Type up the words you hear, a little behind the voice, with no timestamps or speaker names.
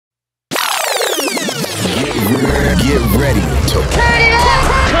Get ready to turn it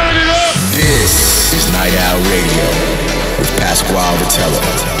up! Turn it up! This is Night Owl Radio with Pasquale Vitello.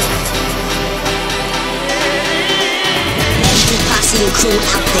 Let's get Posse and crew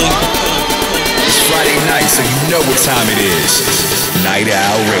out there. It's Friday night, so you know what time it is. Night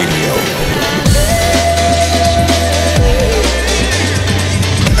Owl Radio.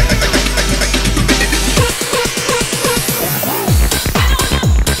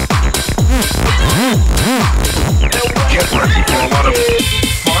 Get ready for a lot of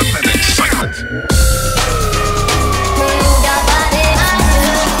fun and excitement.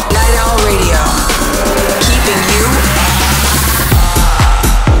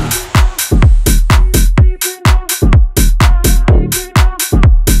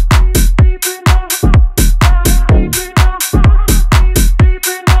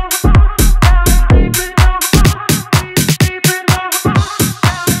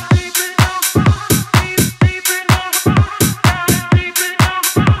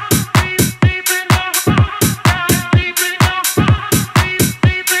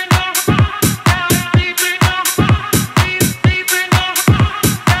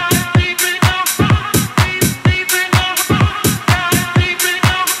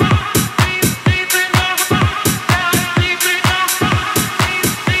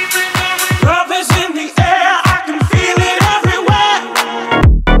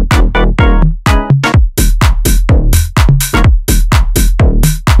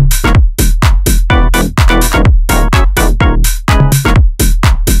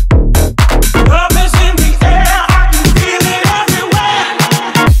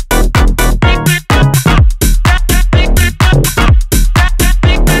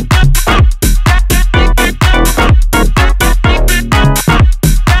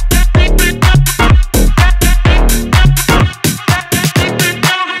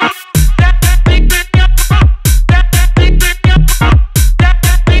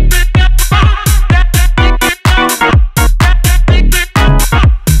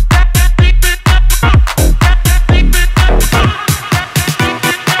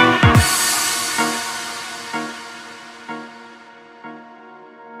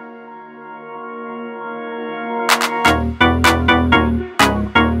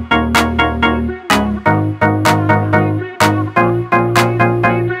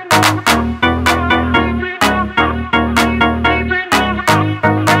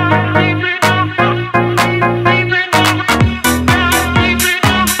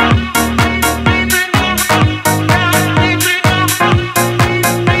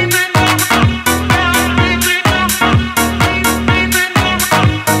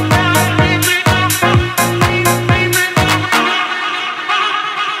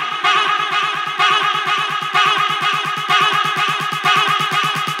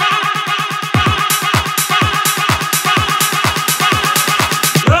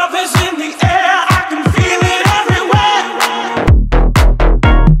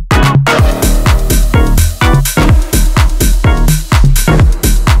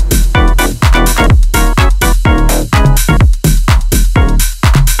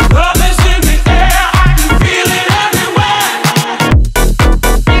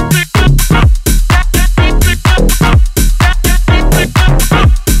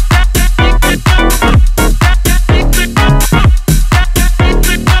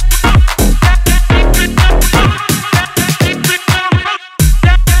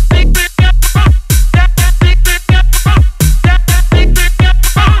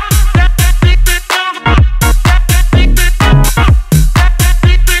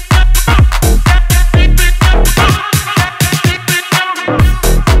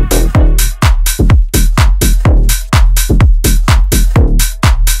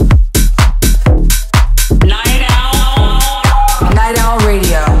 Night Owl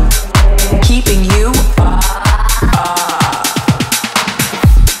Radio, keeping you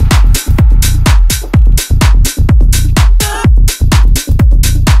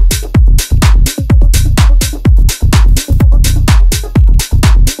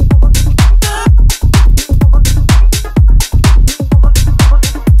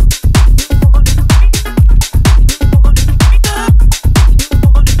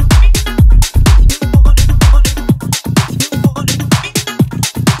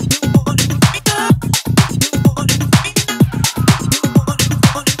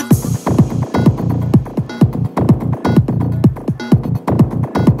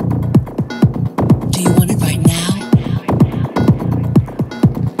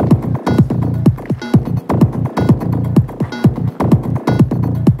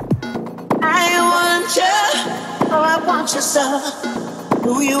want you so?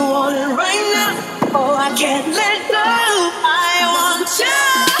 Do you want it right now? Oh, I can't let go. I want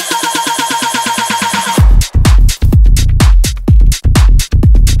you.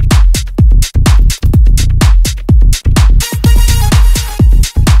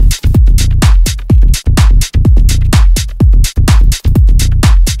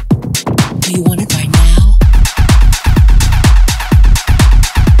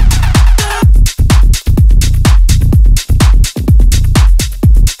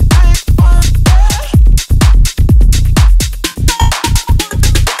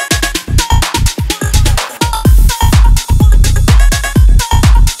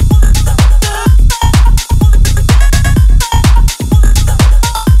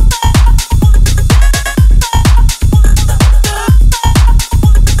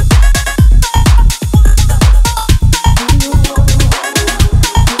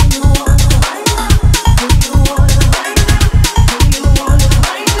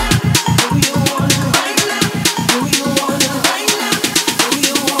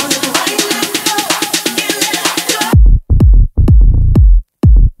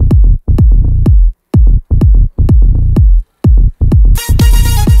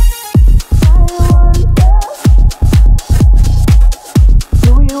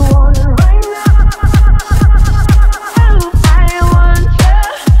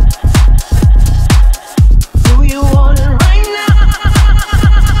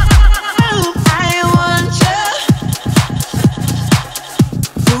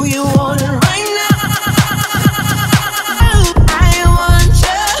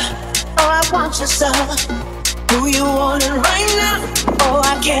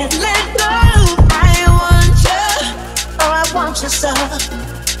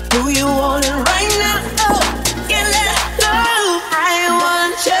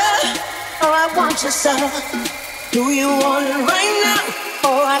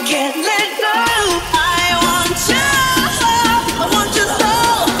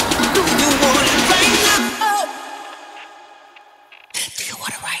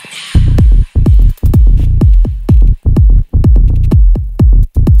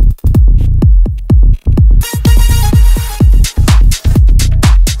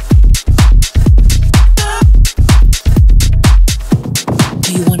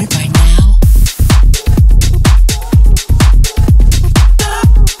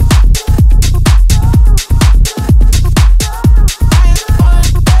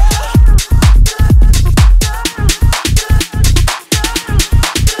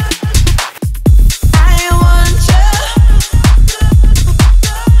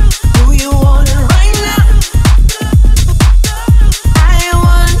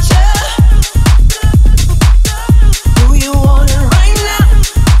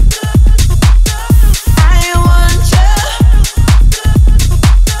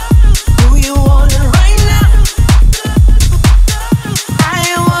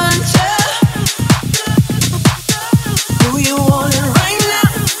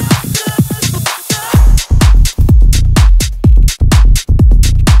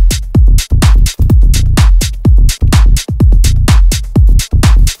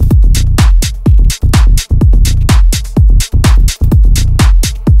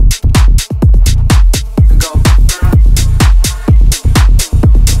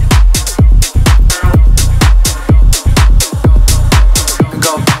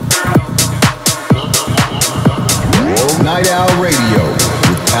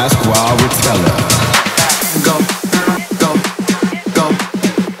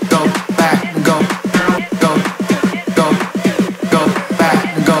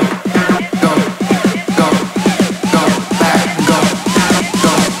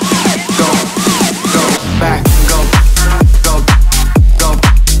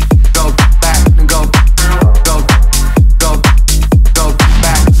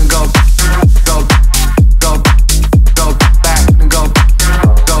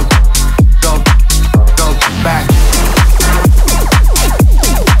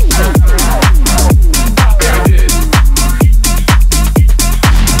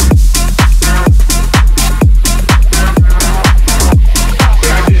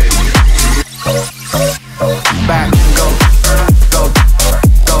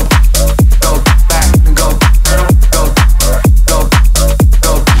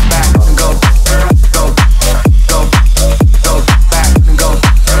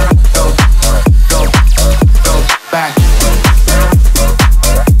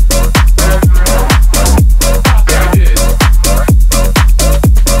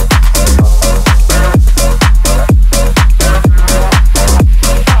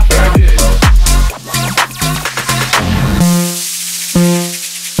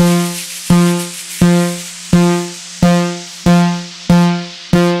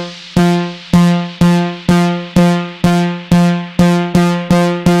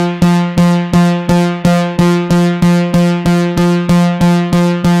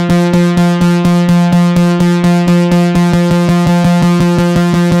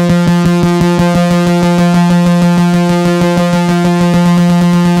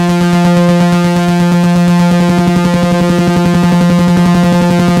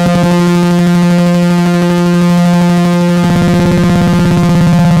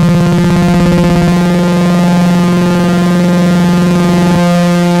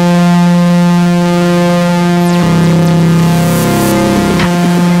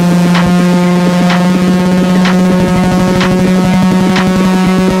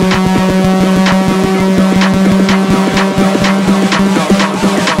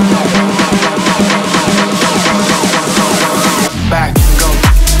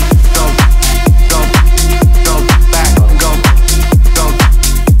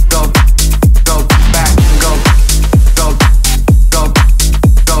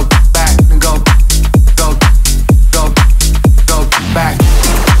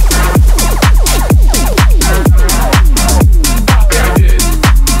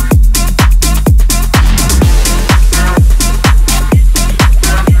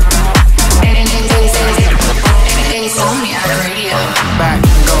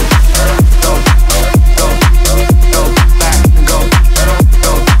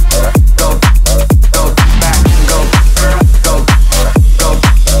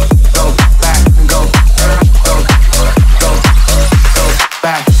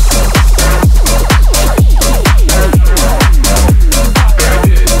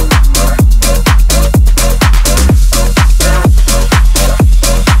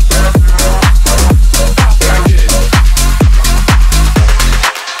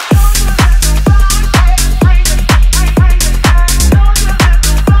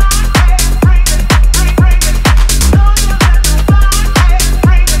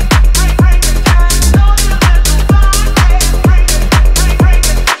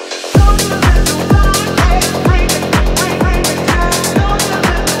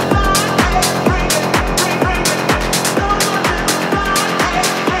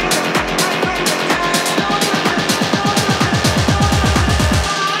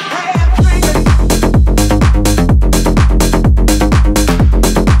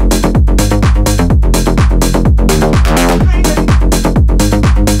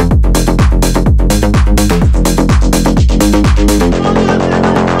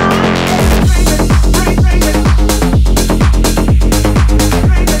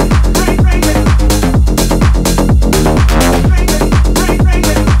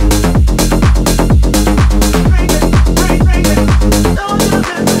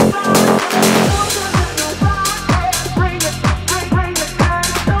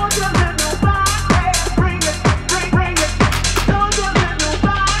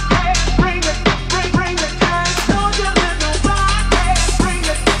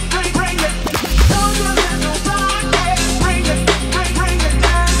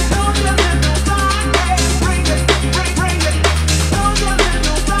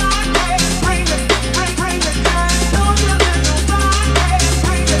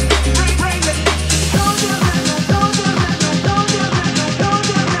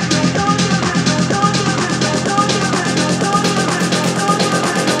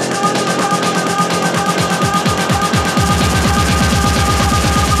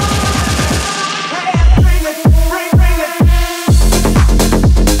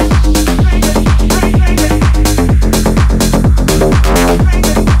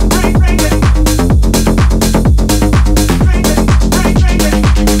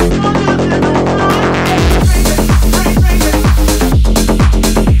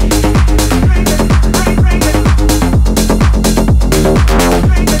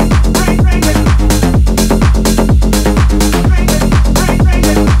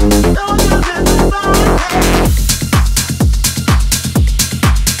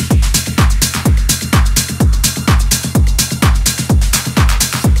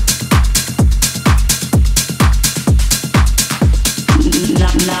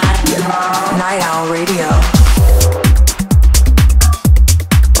 Night Owl Radio.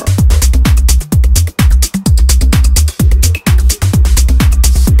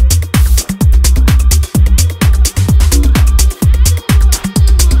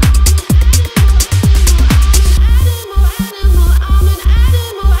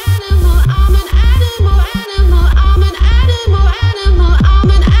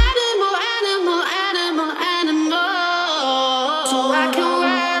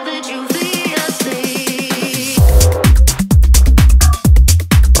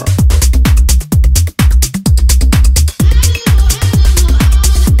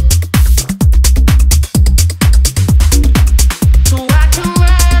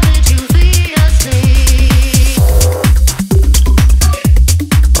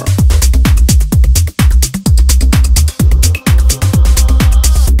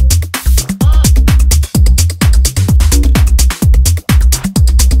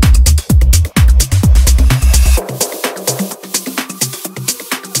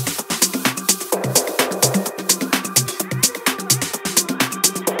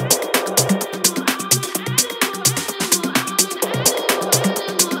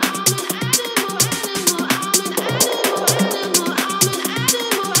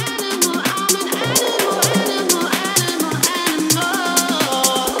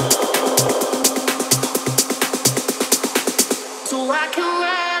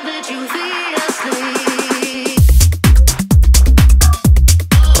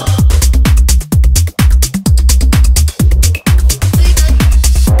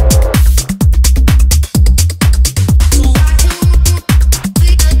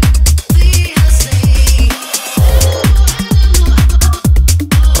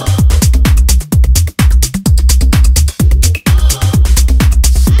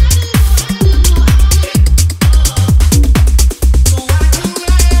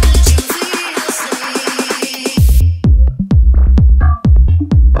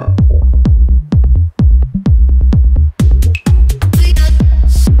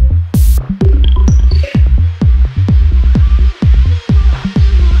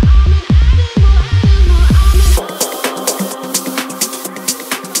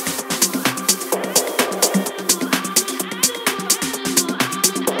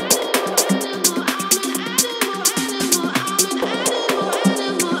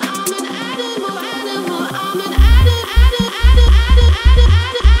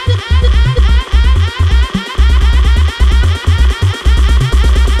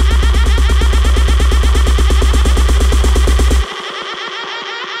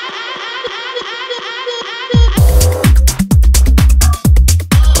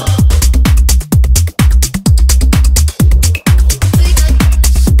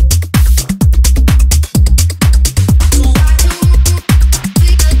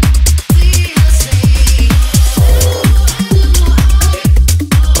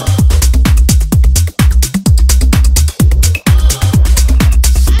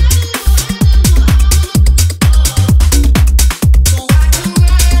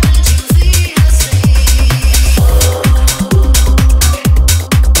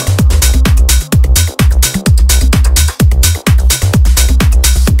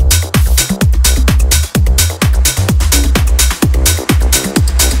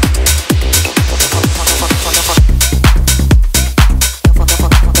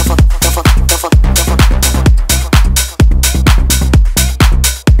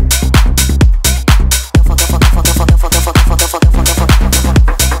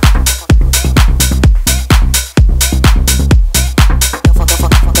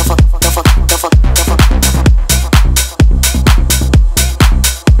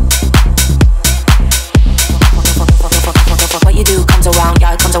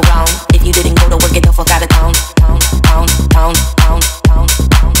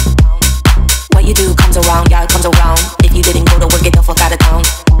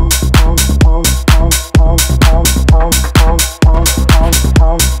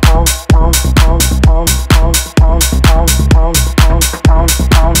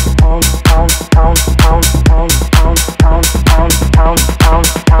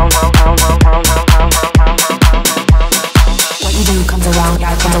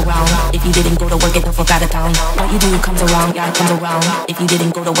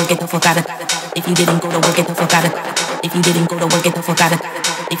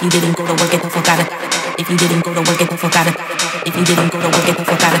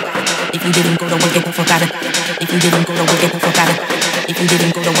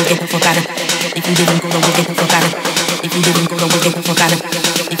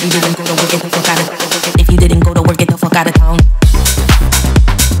 If you didn't go to work, get the fuck out of town.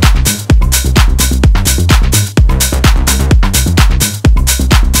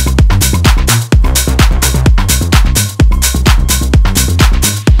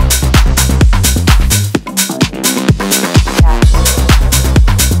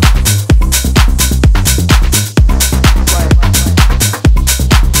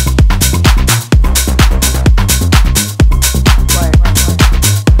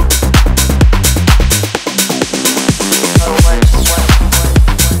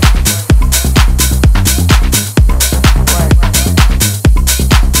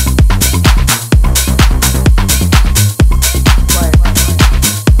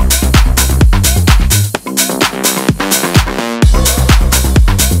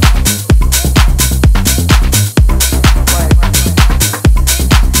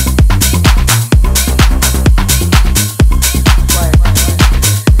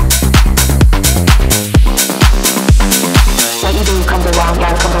 around,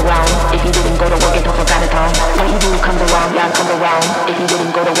 yeah, it comes around. If you didn't go to work, it don't forgot it all. What you do comes around, yeah, it comes around. If you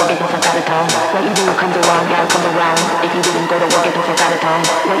didn't go to work, it don't forgot it all. What you do comes around, yeah, it comes around. If you didn't go to work, it don't forgot it all.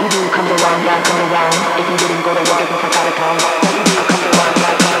 What you do comes around, yeah, it comes around. If you didn't go to work, it don't forgot it all. What you do comes around,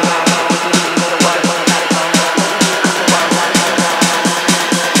 yeah, it comes around.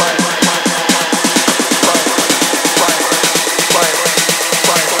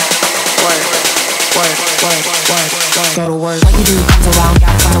 Go to work. What you do comes around,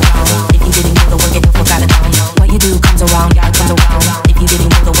 yeah, it comes around. If you didn't go to work, it don't forgot it all. What you do comes around, yeah, it comes around. If you didn't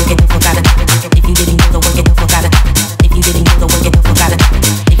go to work, it don't forgot it. If you didn't go to work, it don't forgot it. If you didn't go to work, it don't forgot it.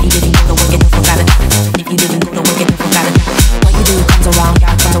 If you didn't go to work, it don't forgot it. If you didn't go to work, it don't forgot it. What you do comes around,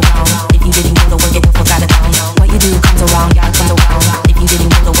 yeah, it comes around. If you didn't go to work, it don't forgot it. What you do comes around, yeah, it comes around. If you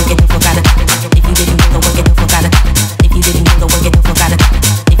didn't go to work, it don't forgot it. If you didn't go to work, it don't forgot it. If you didn't go to work, it don't forgot it.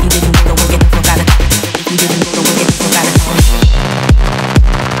 If you didn't go to work, it don't forgot it. If you didn't go to work, it don't forgot it.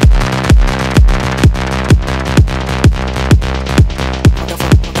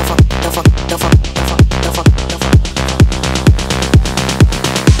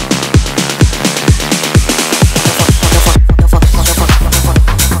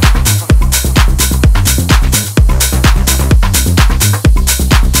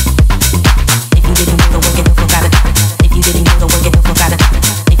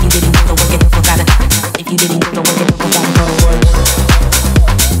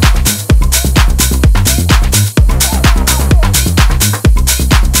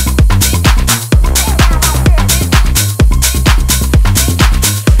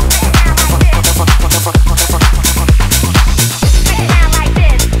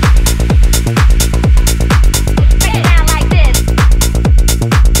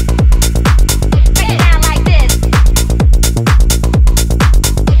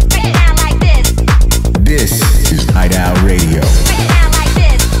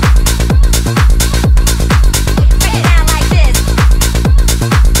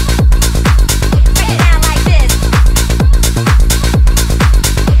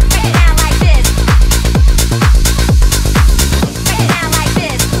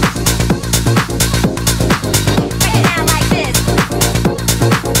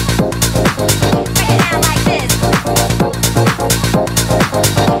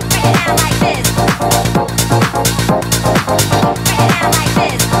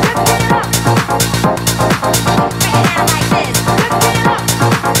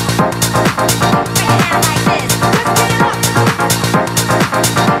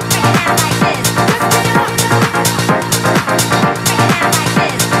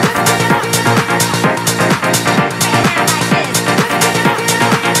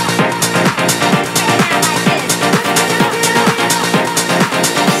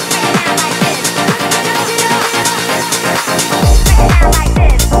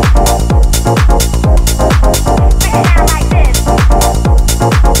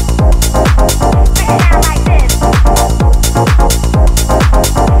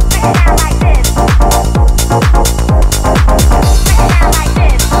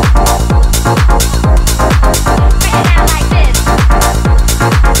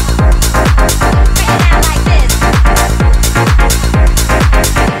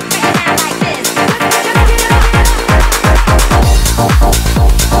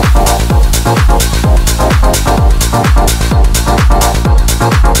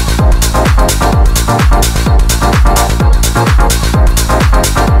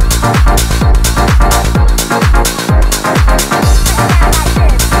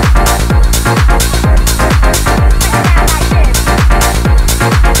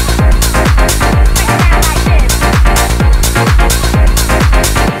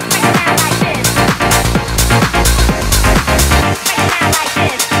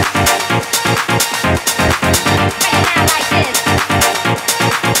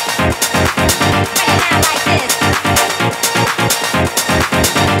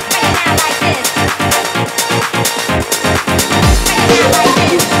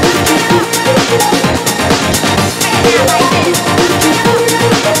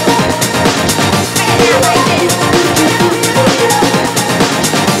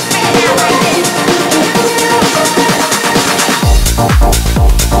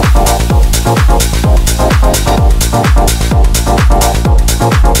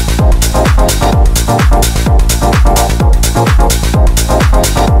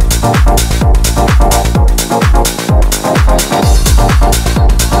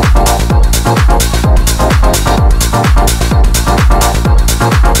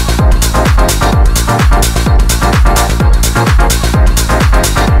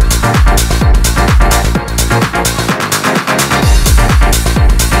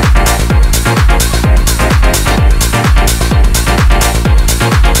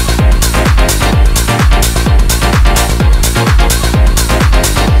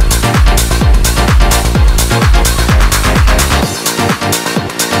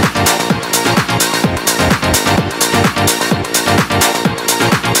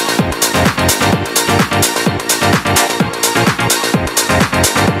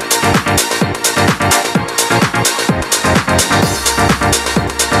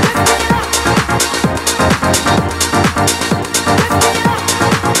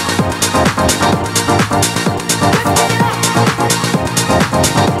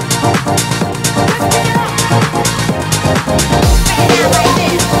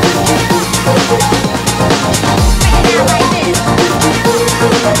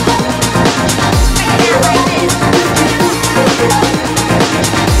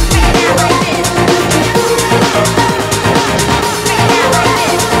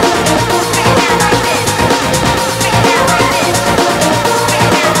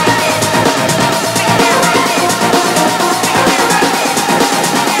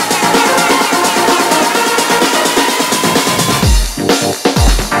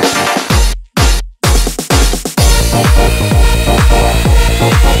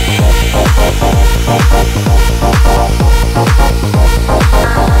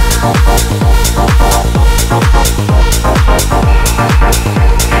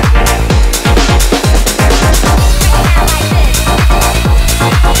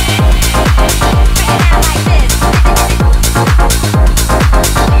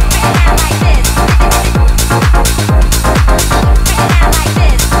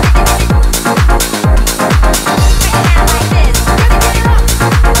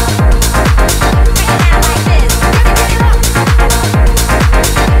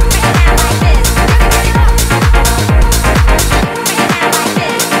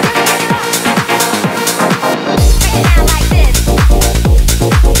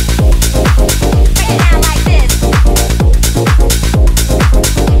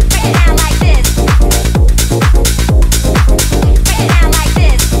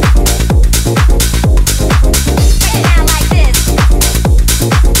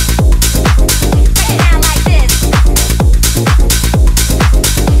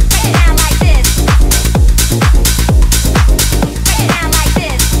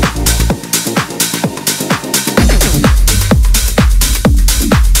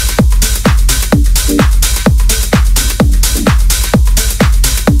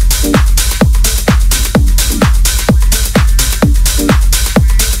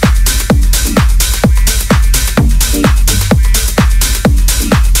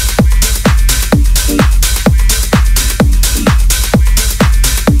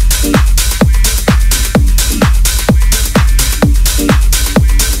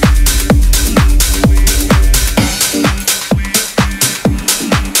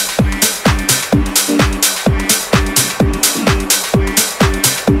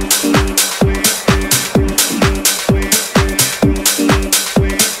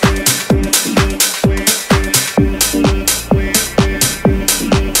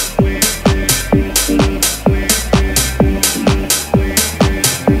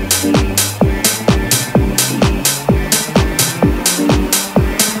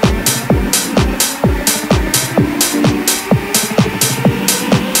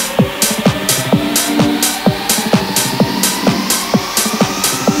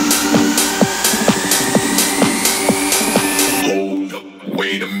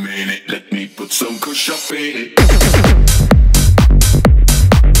 wait a minute, let me put some Kush up in it.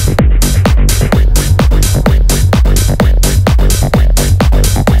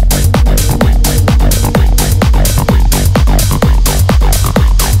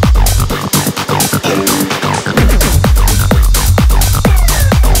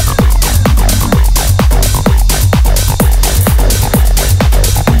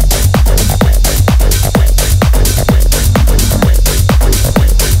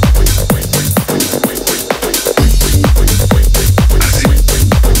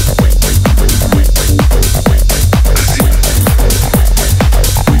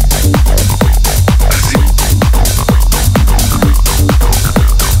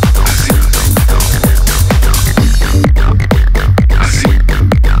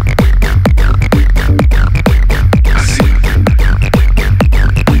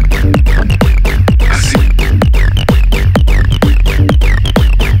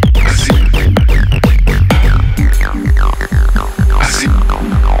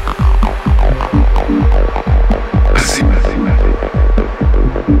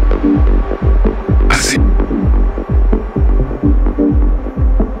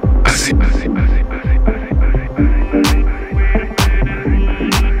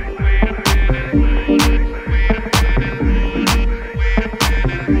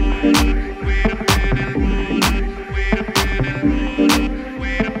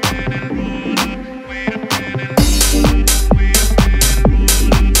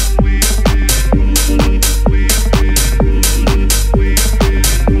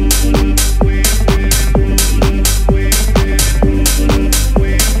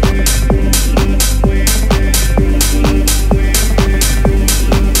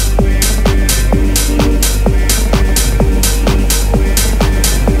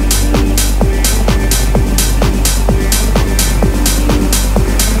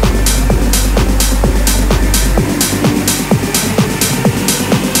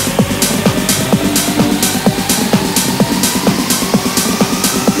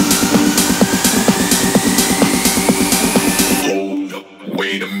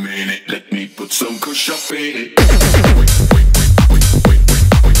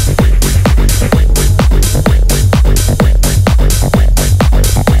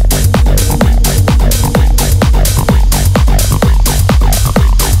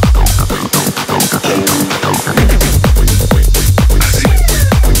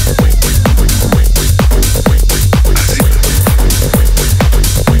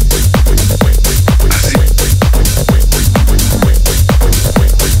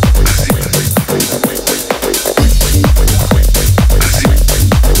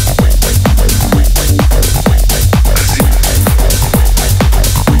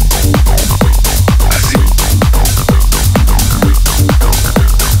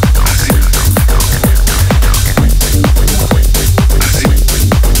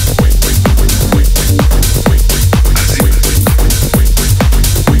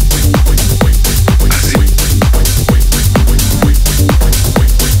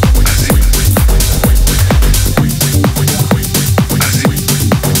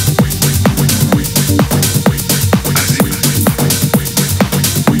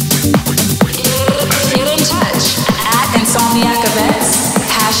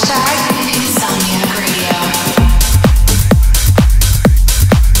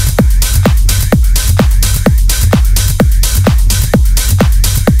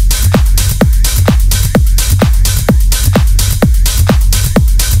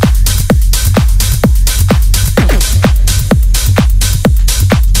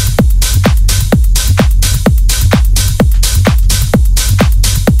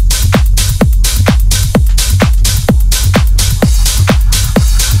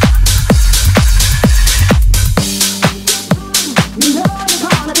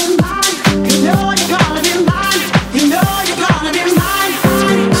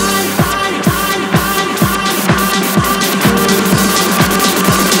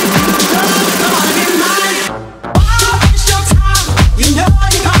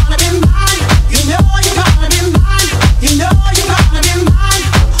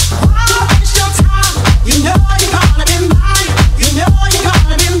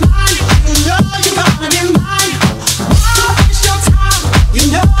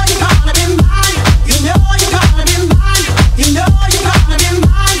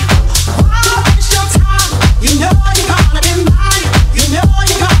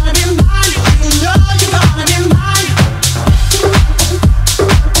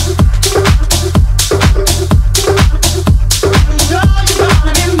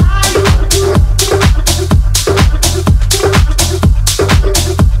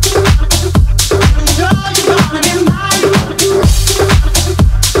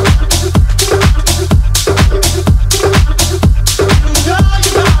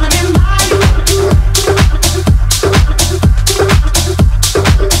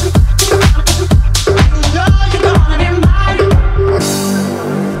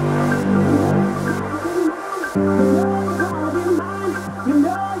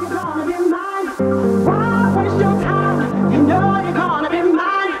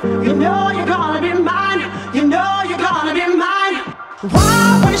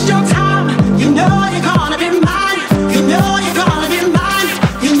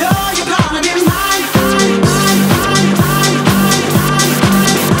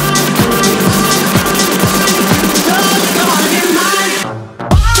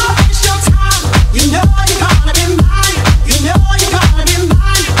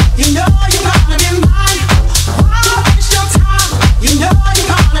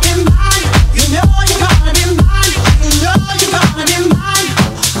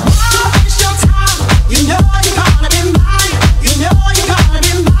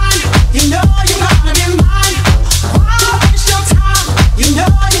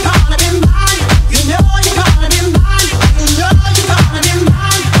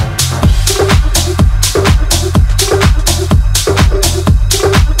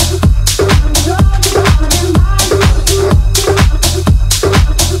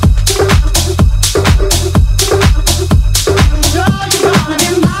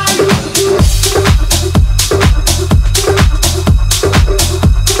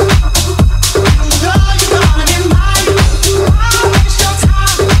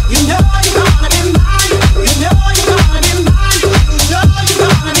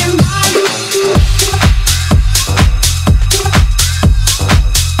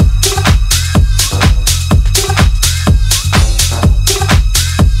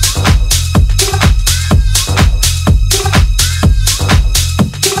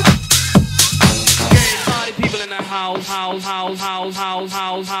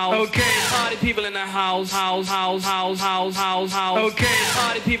 people in the house. Okay,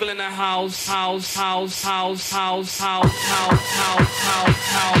 party people in the house.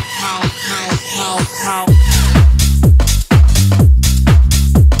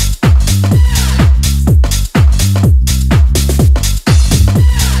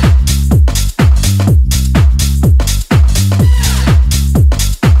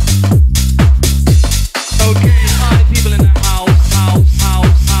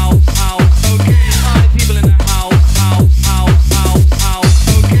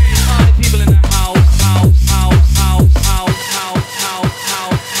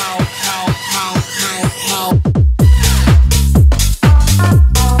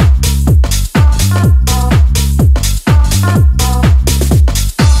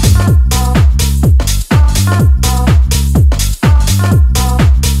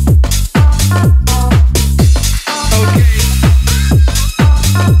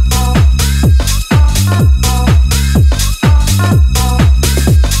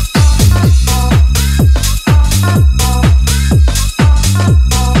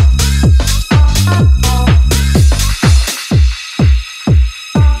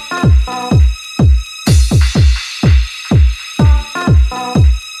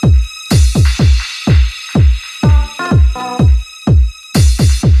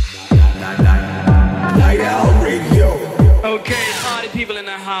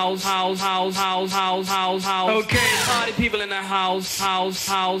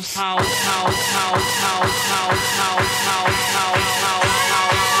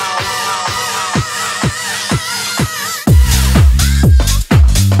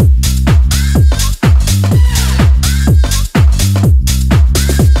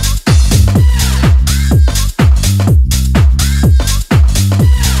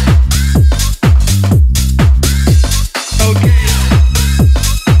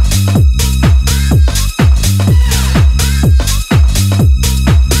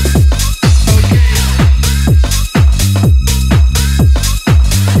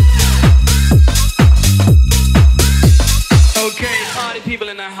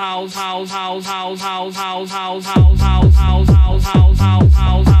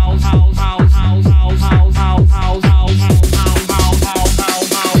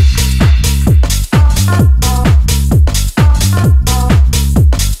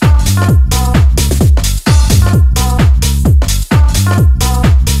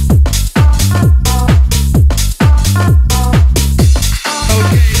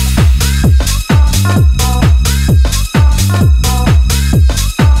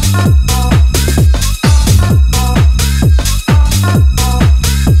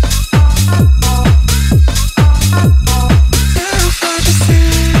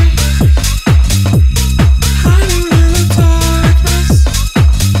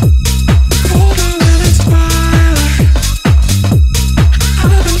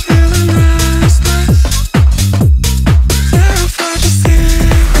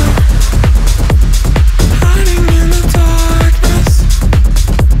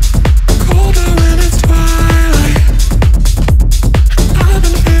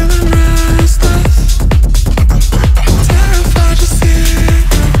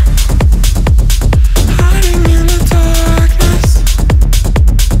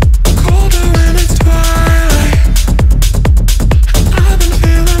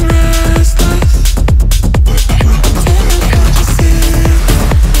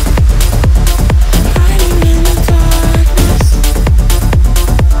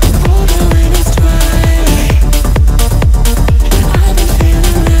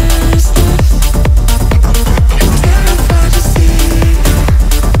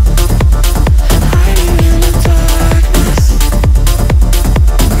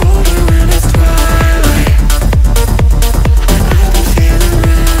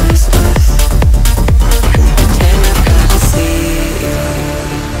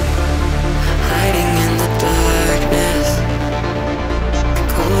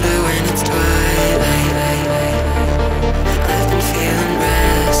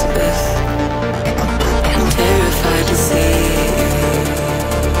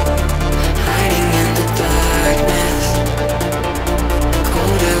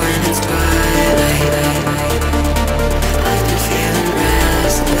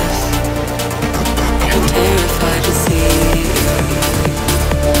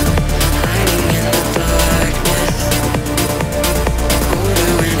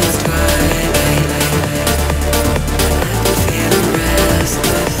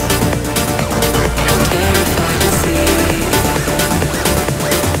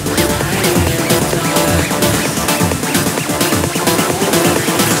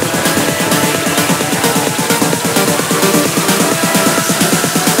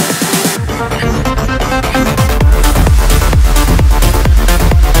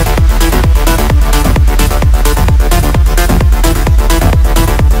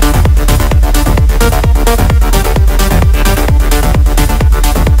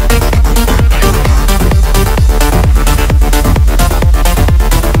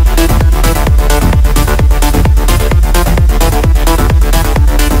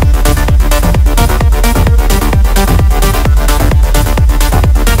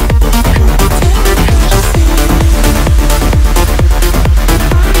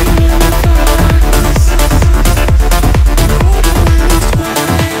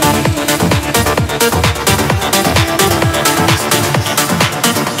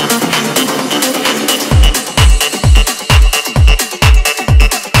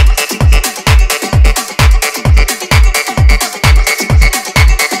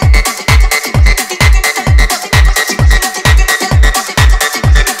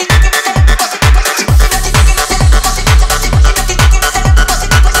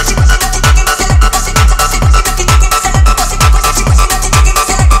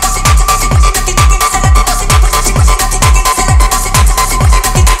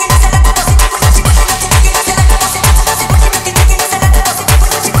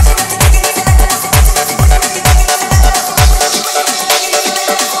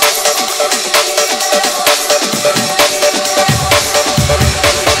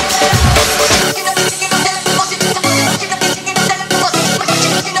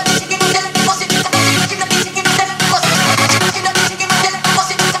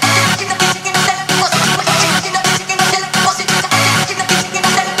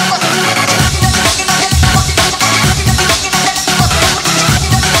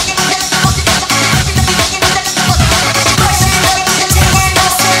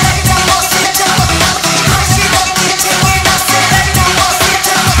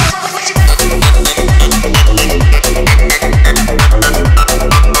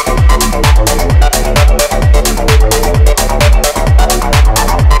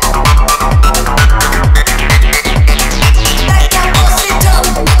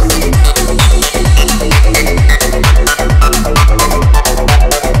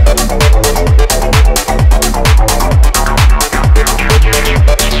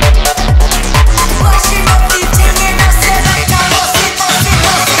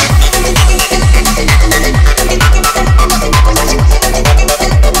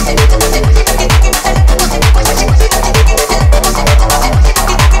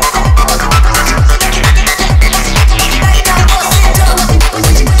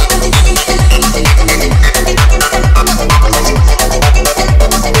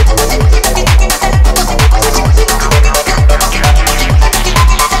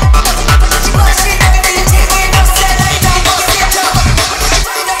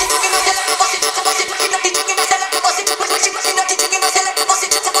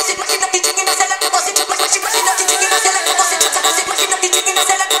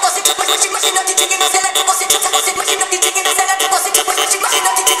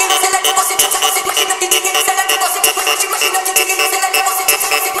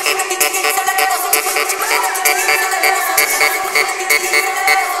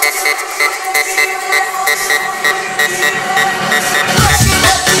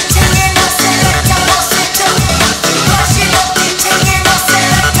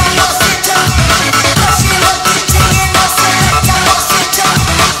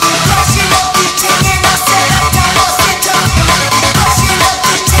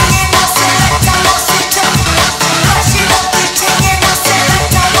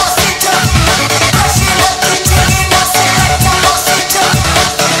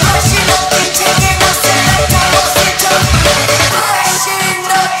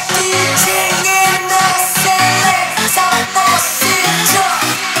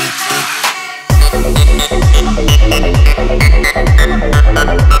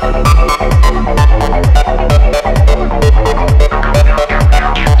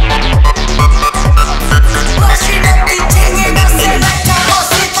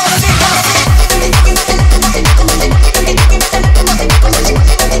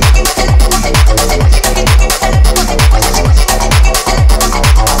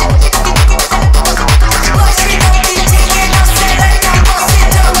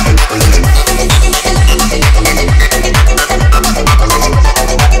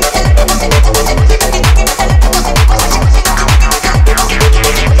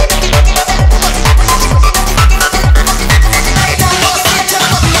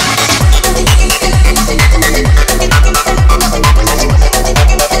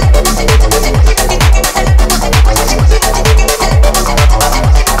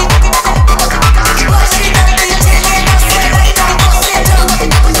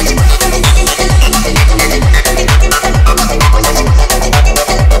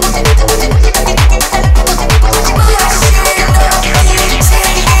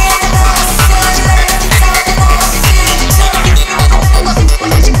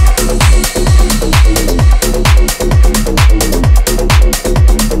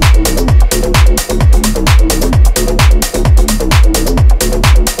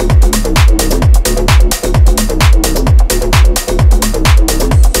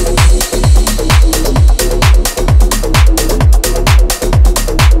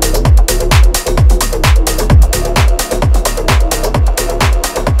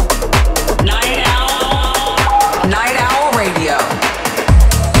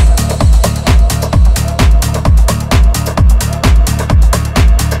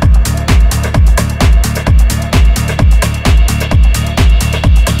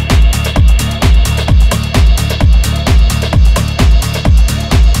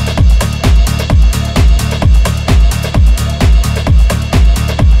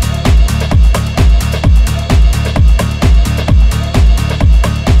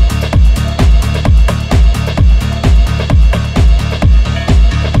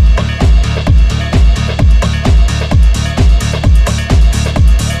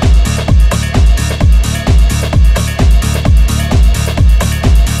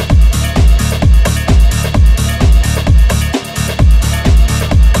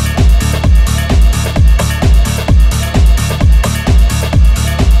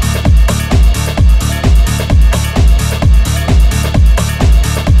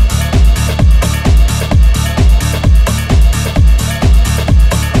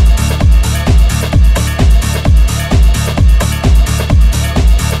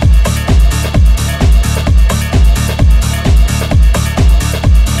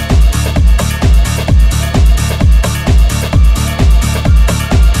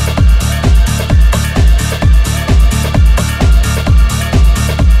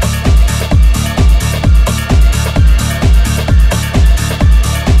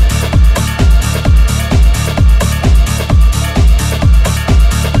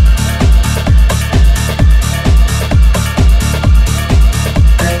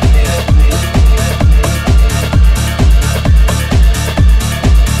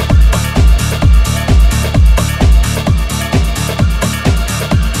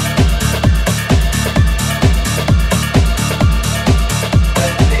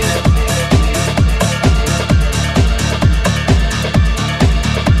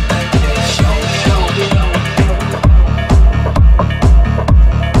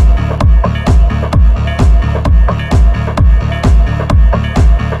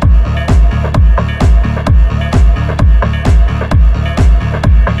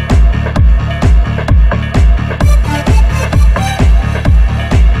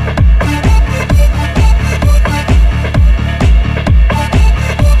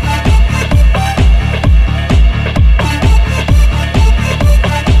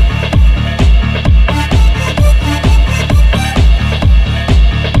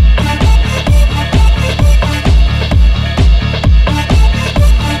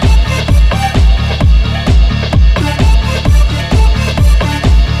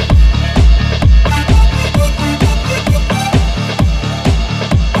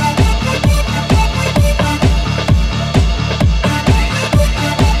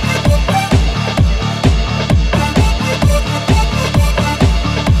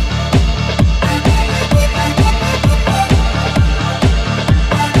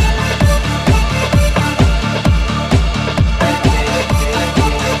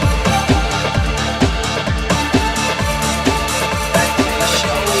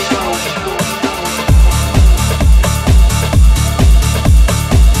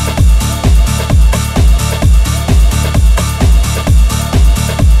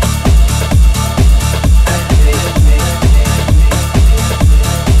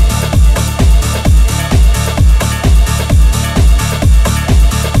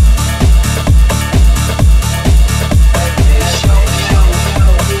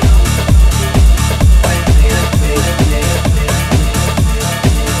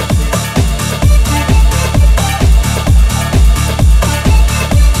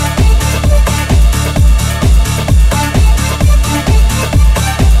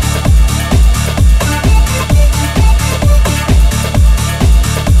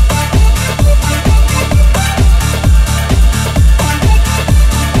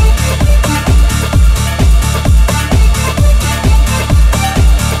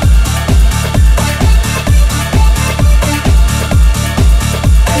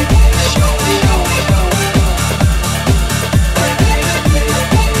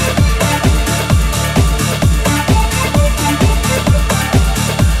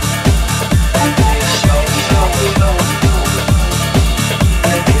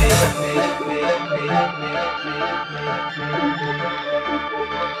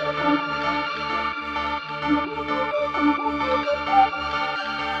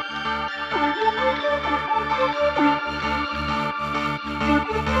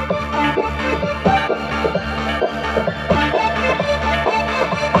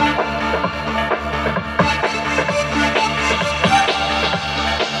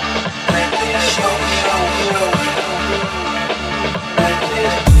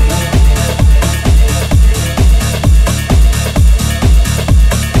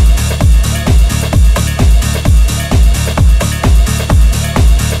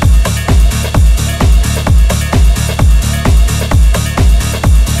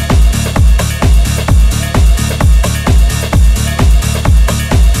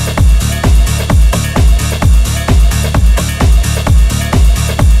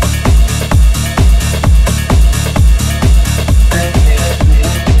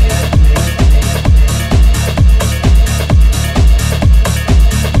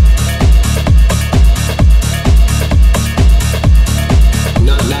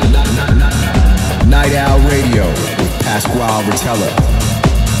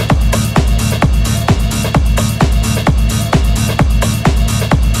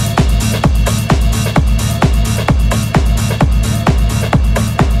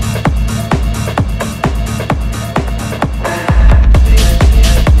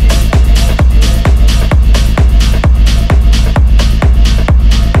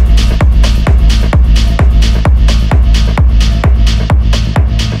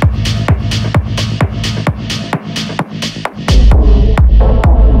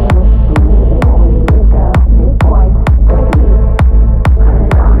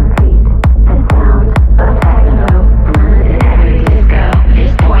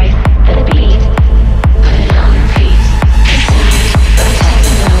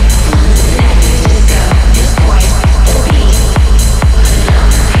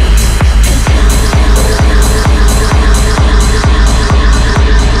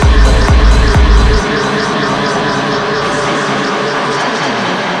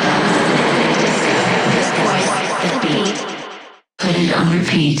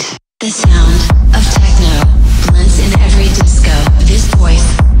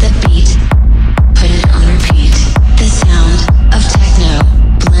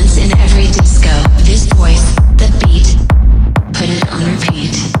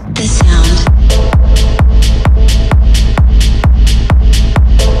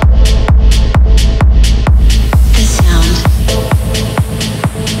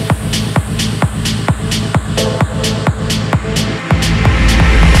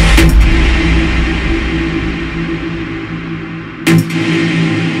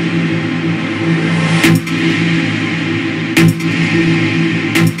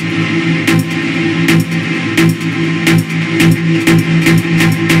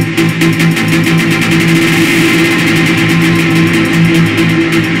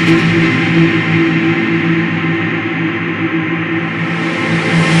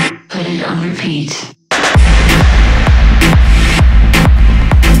 repeat.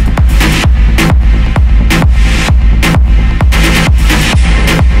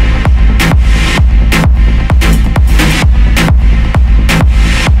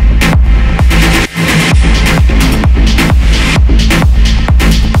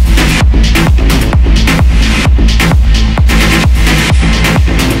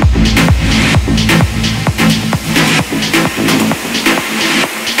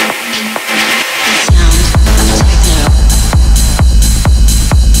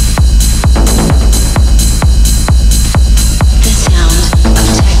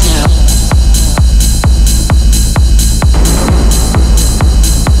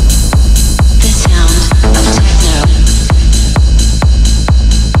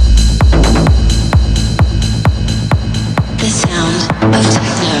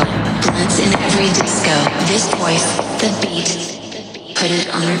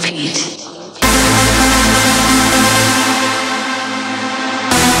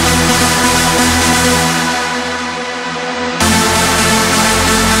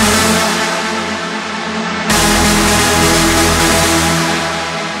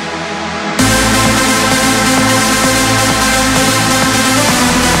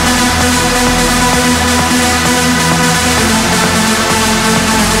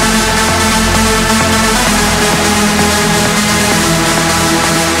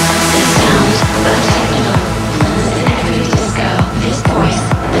 This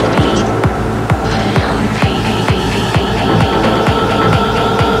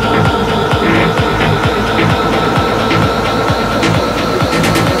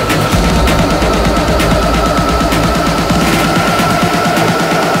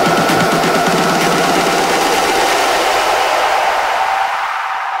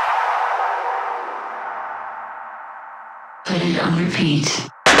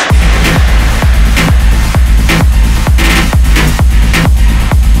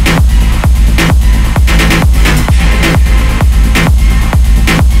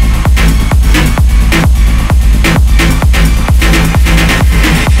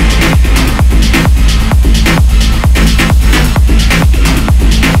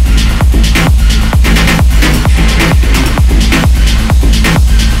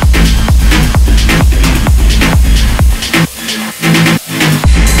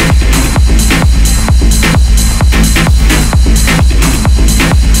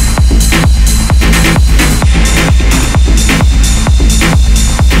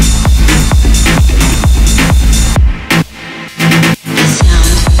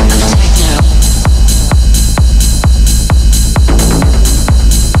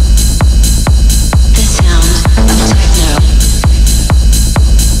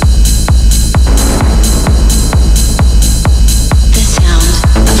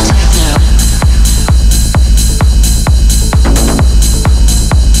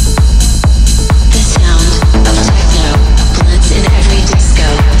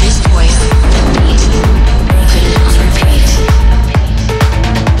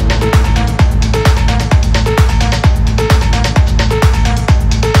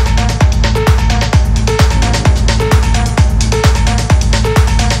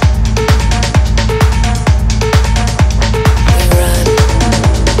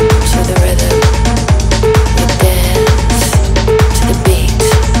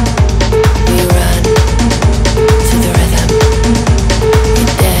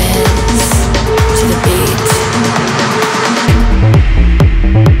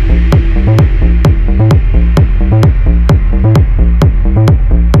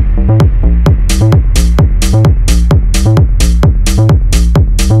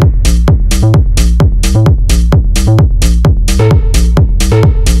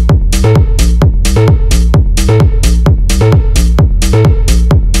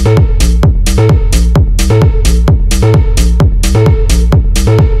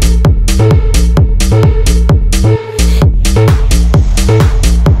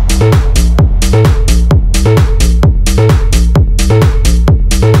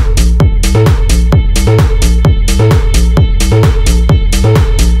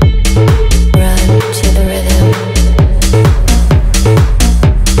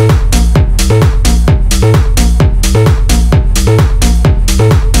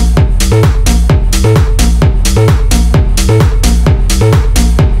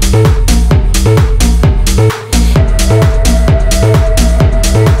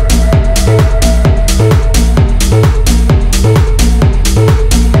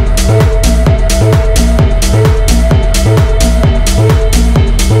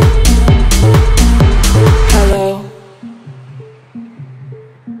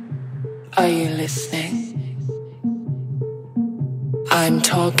Are you listening? I'm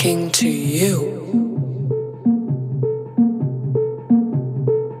talking to you.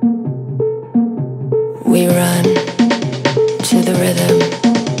 We run to the rhythm.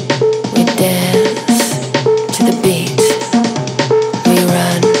 We dance to the beat. We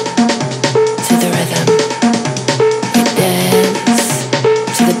run to the rhythm. We dance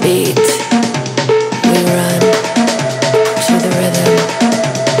to the beat. We run to the rhythm.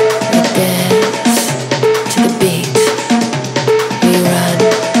 We dance to the beat. We run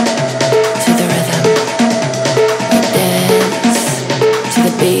to the rhythm. We dance to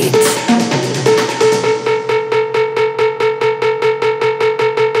the beat.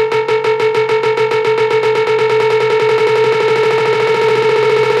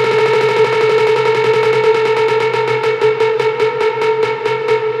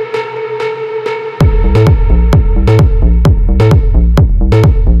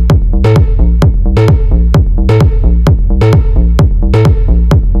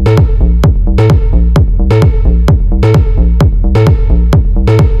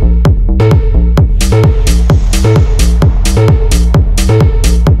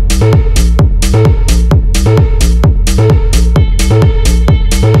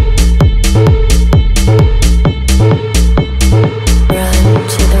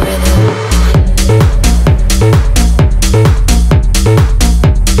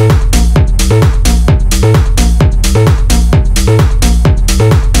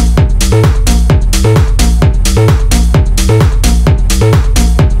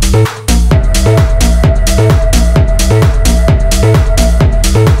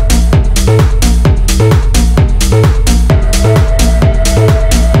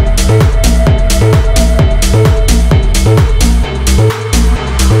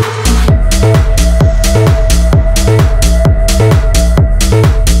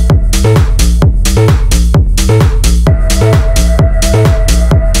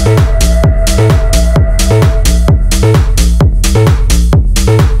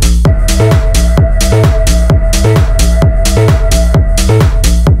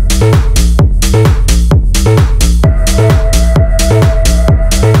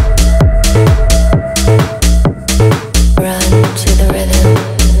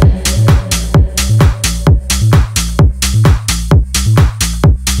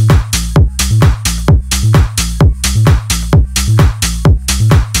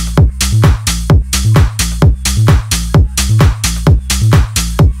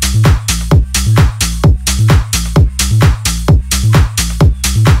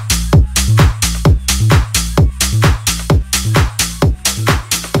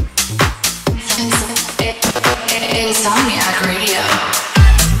 Insomniac Radio.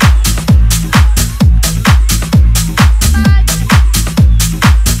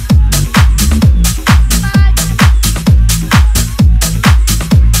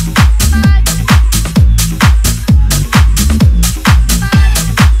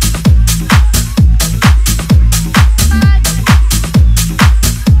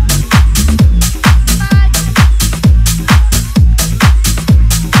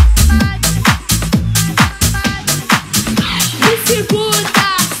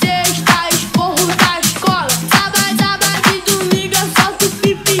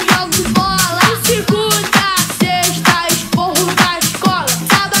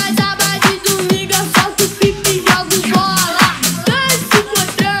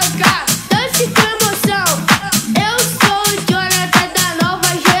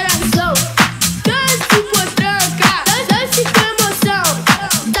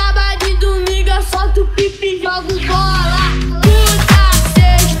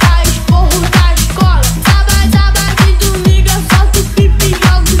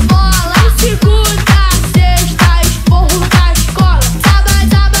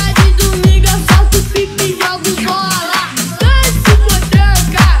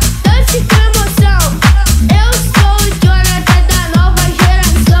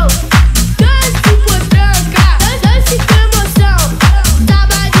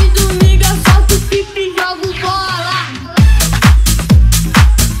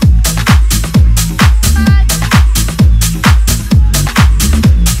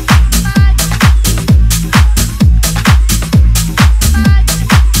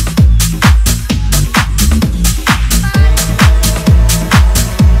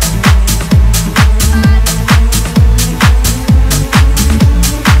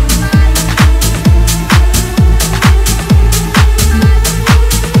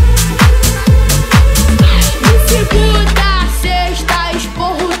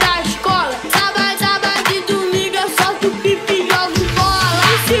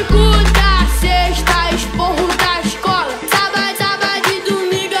 Segunda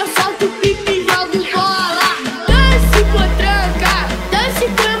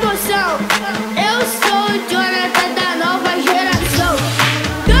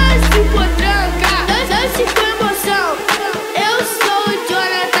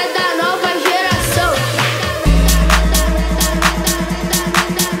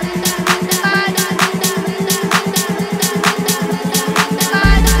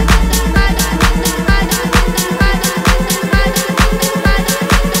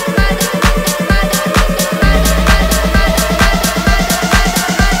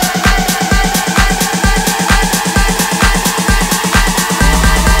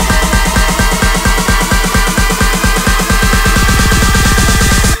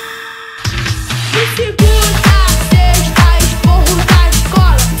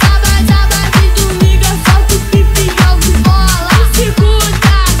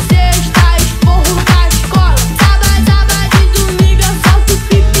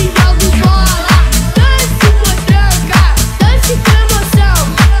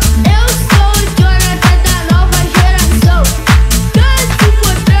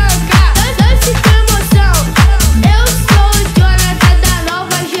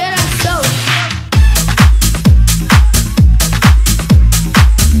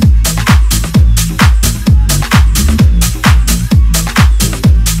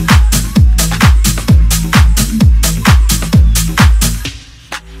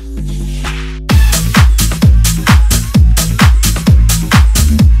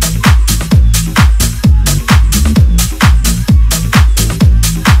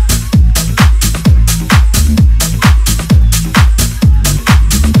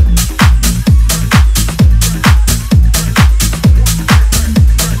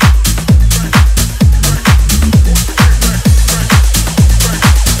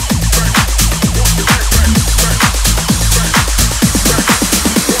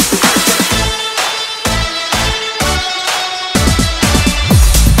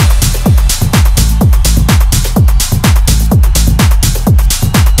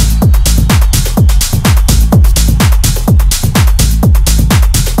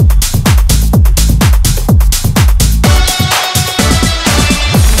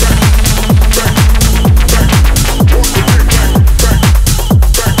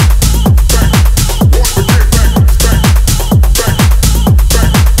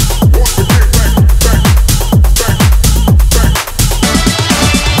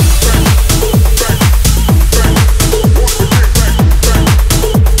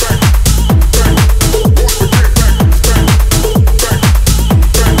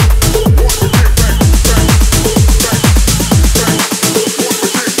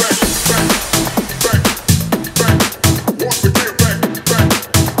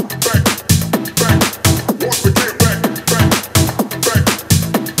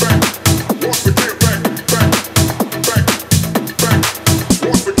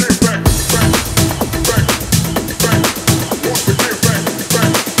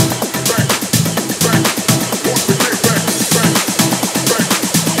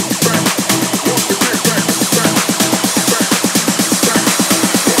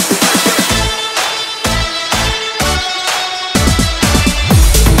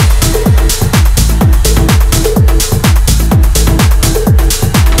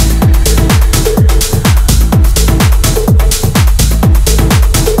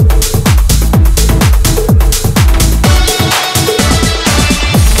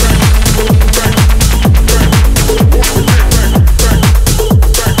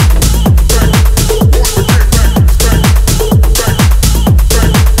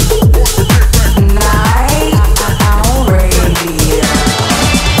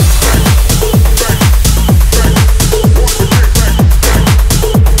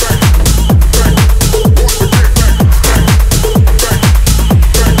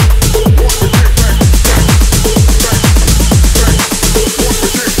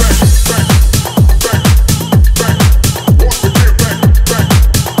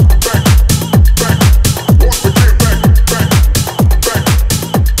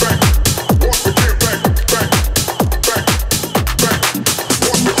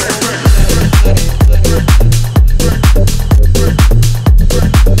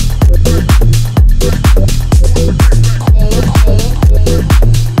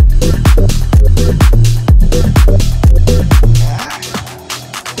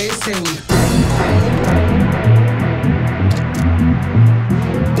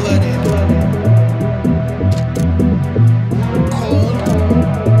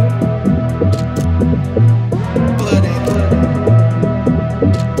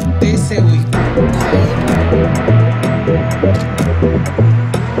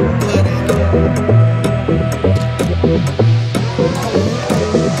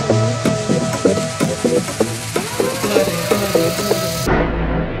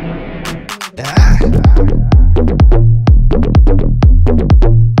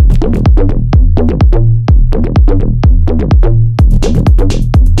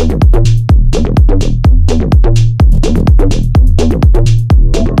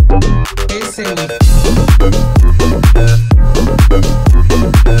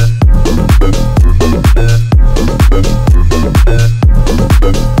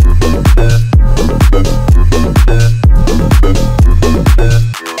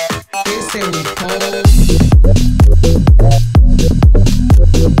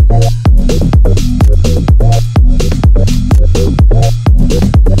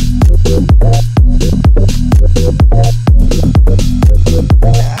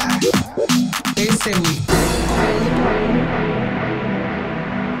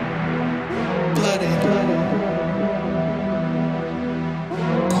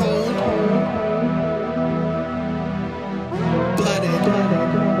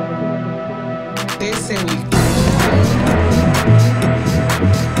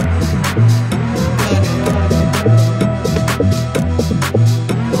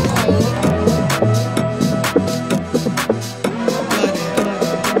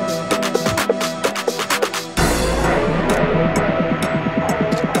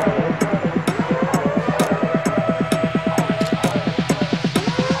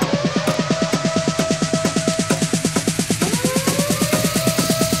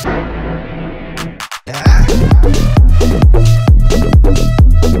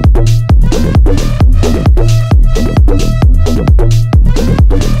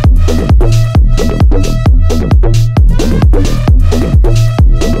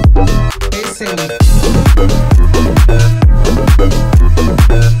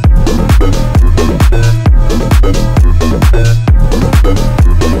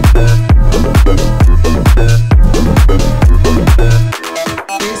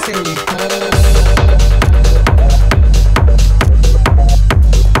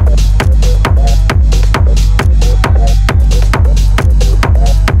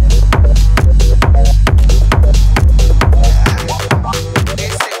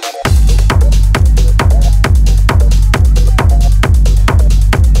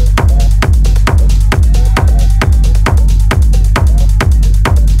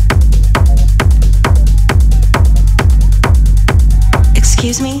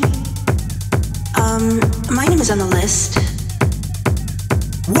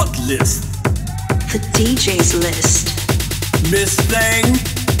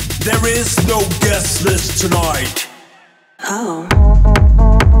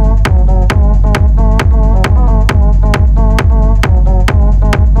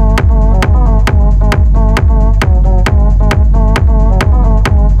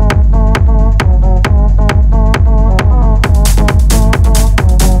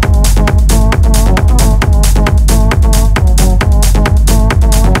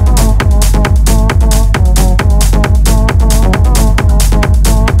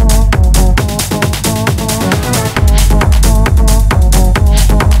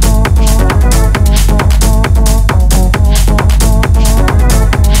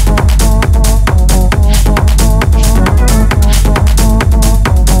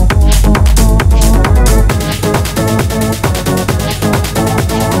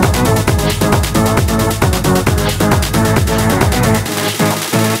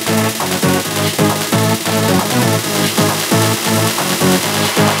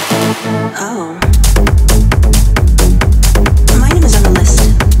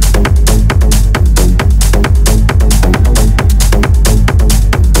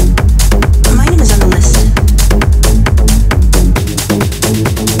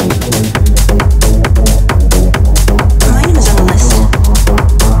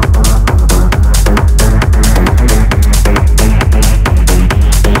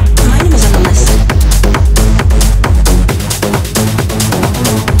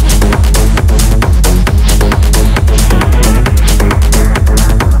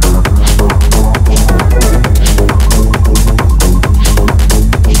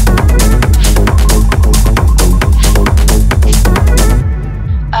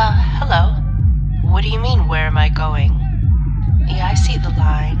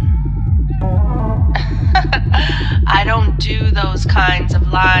line. I don't do those kinds of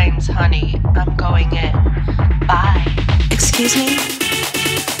lines, honey. I'm going in. Bye. Excuse me?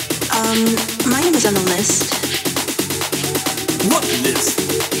 My name is on the list. What list?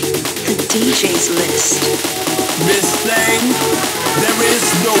 The DJ's list. Miss Thing, there is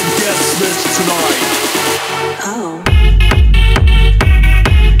no guest list tonight. Oh.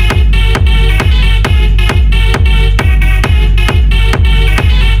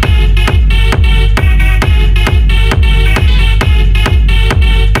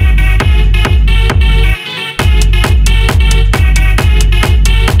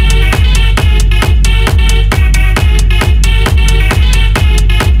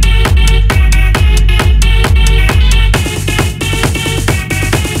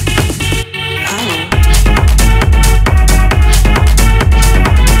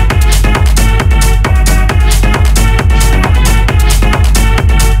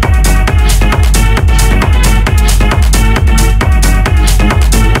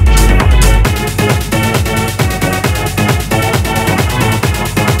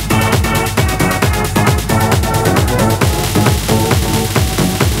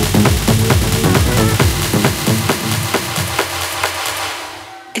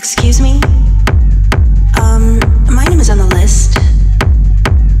 Excuse me? My name is on the list.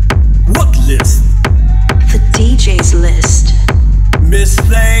 What list? The DJ's list. Miss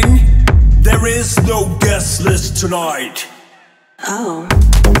Thing, there is no guest list tonight. Oh.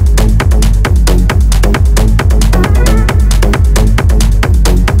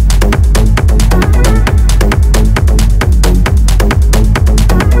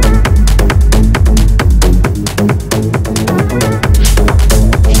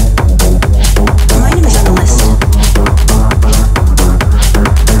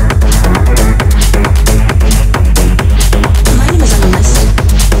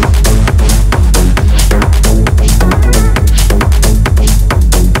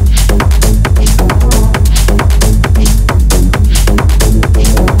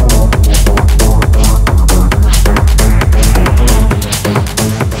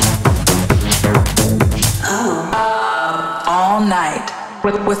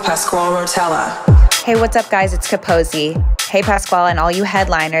 With Pasquale Rotella. Hey, what's up, guys? It's Capozzi. Hey, Pasquale, and all you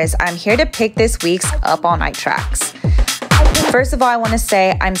headliners. I'm here to pick this week's Up All Night tracks. First of all, I want to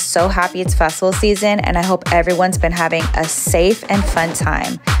say I'm so happy it's festival season, and I hope everyone's been having a safe and fun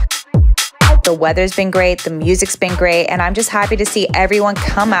time. The weather's been great, the music's been great, and I'm just happy to see everyone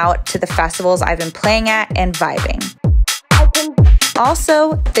come out to the festivals I've been playing at and vibing.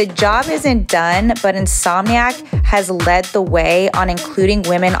 Also, the job isn't done, but Insomniac has led the way on including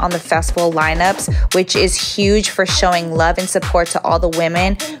women on the festival lineups, which is huge for showing love and support to all the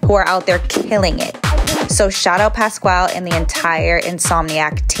women who are out there killing it. So shout out Pasquale and the entire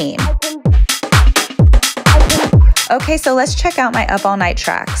Insomniac team. Okay, so let's check out my Up All Night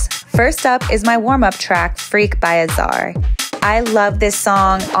tracks. First up is my warm-up track, Freak by Aazar. I love this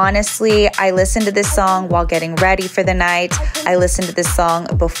song. Honestly, I listen to this song while getting ready for the night. I listen to this song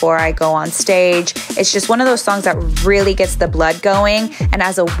before I go on stage. It's just one of those songs that really gets the blood going, and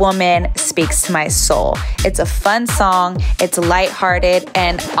as a woman, speaks to my soul. It's a fun song, it's lighthearted,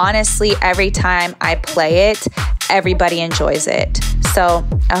 and honestly, every time I play it, everybody enjoys it. So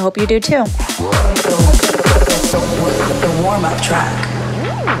I hope you do too. The warm-up track.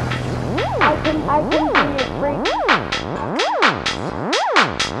 I can be a freak.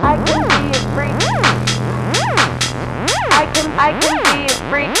 I can be a freak. I can be a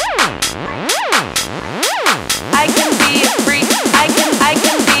freak. I can be a freak. I can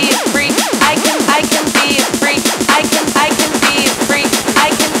be a freak. I can be a freak. I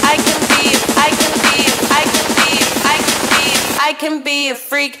can be a freak. I can be a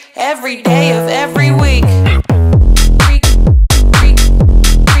freak every day of every week.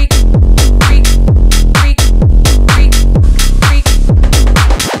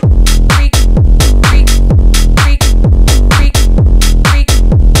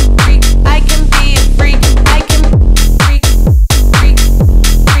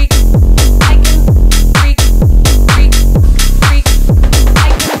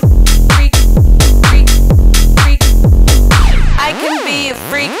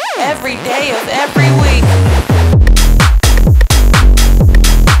 Every day of every week.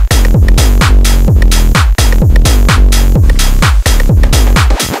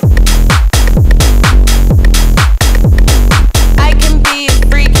 I can be a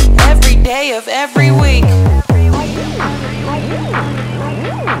freak every day of every week.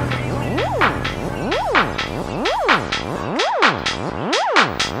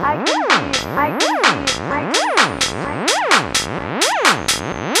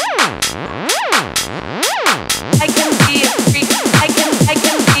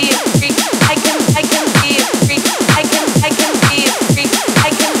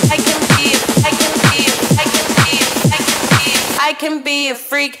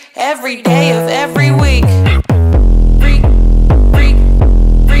 freak every day of every week. Freak, freak,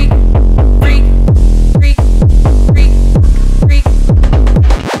 freak, freak, freak, freak, freak, freak,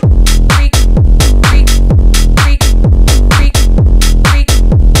 freak, freak, freak, freak, freak,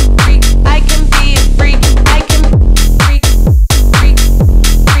 freak. I can be a freak. I can freak, freak,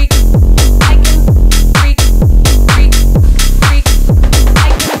 freak. I can freak, freak, freak. I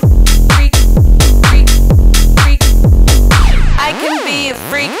can freak, freak, freak. I can be a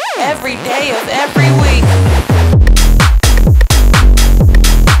freak every day of every week.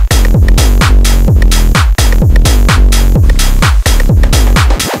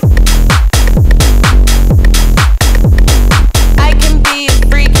 I can be a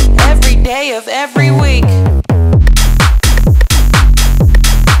freak every day of every week.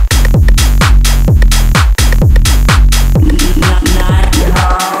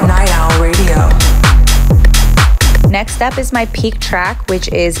 Night Owl Radio. Next up is my peak track, which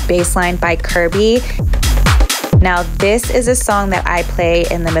is Baseline by Kirby. Now, this is a song that I play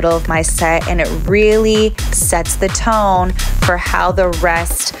in the middle of my set, and it really sets the tone for how the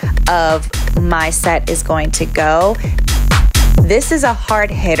rest of my set is going to go. This is a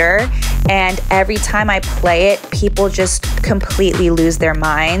hard hitter, and every time I play it, people just completely lose their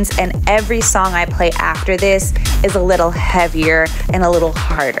minds. And every song I play after this is a little heavier and a little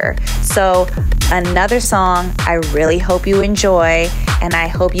harder. So another song I really hope you enjoy, and I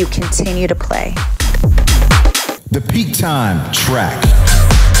hope you continue to play. The Peak Time track.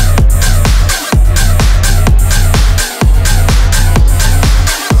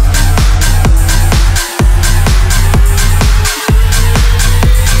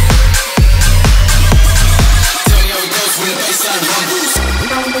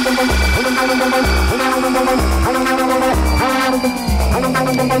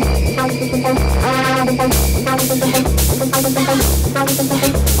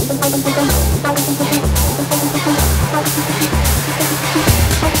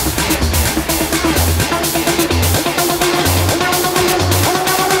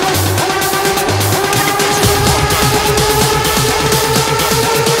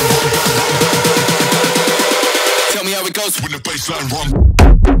 Tell me how it goes when the bassline run.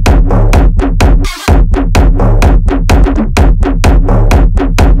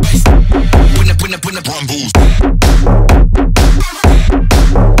 When the rumbles.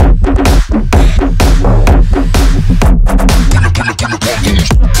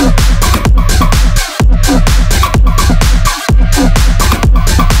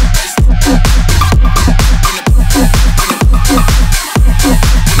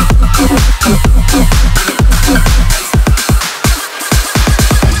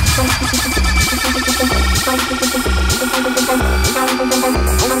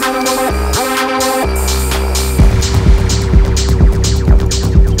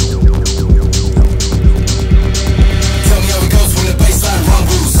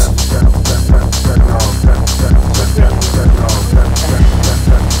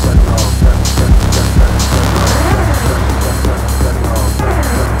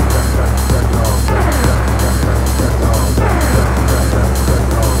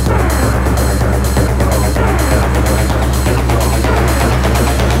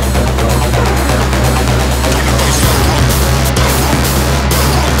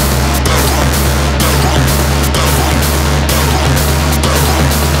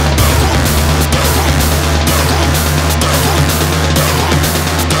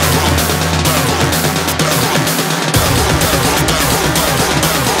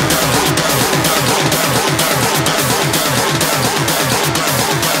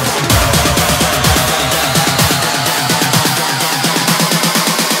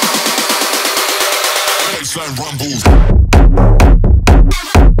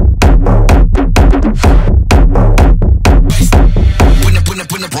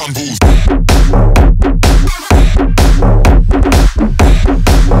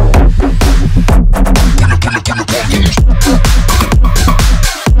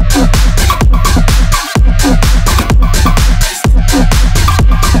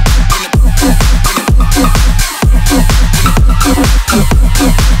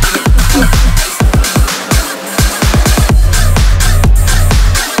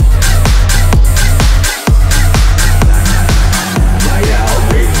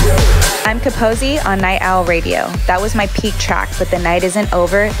 Capozzi on Night Owl Radio. That was my peak track, but the night isn't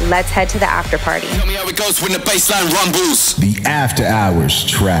over. Let's head to the after party. Tell me how it goes when the bassline rumbles. The After Hours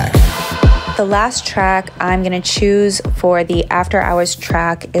track. The last track I'm going to choose for the After Hours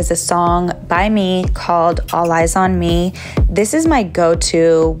track is a song by me called All Eyes on Me. This is my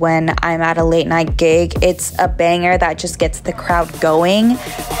go-to when I'm at a late night gig. It's a banger that just gets the crowd going.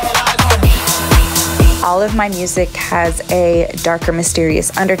 All of my music has a darker,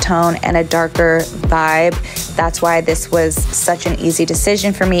 mysterious undertone and a darker vibe. That's why this was such an easy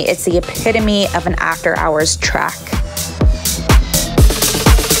decision for me. It's the epitome of an After Hours track.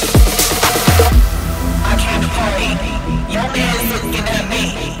 Your man's looking at me.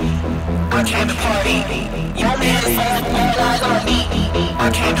 I came to party. Your man's all eyes on me.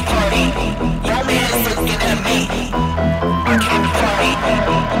 I came to party. Your man's looking at me. I came to party.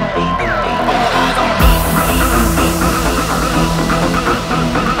 All eyes on me.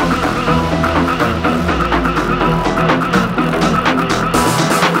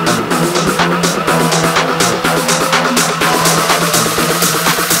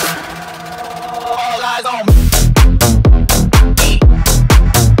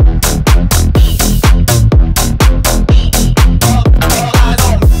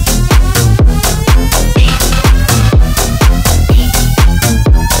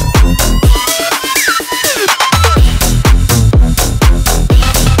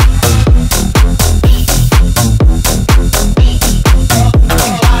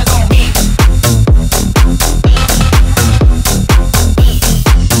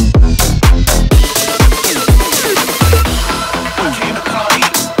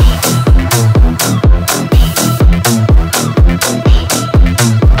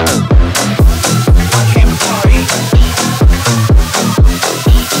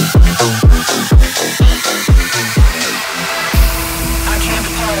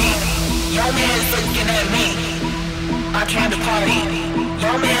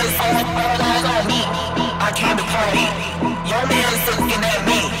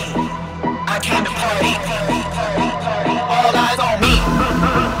 All eyes on me.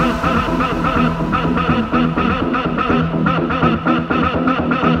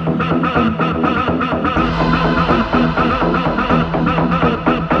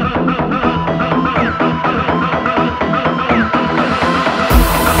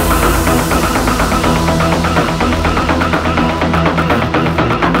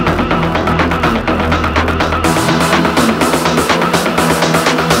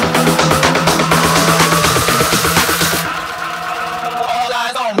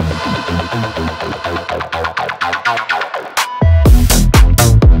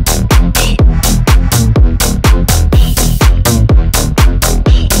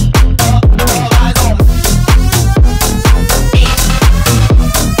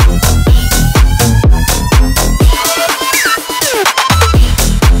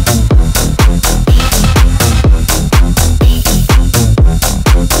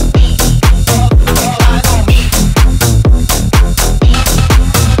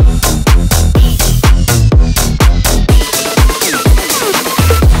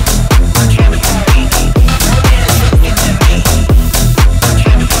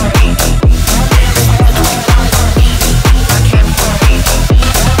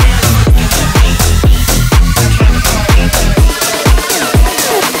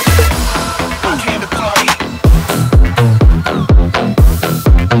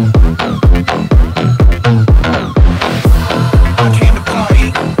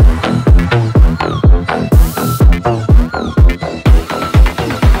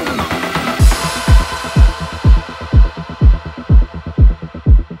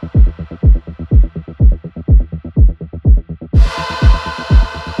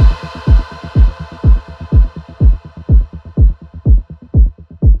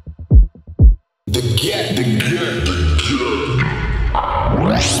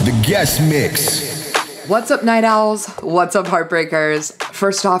 The guest mix. What's up, Night Owls? What's up, Heartbreakers?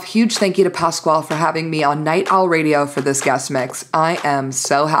 First off, huge thank you to Pasquale for having me on Night Owl Radio for this guest mix. I am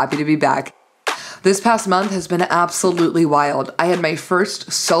so happy to be back. This past month has been absolutely wild. I had my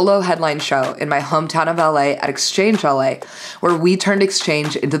first solo headline show in my hometown of LA at Exchange LA, where we turned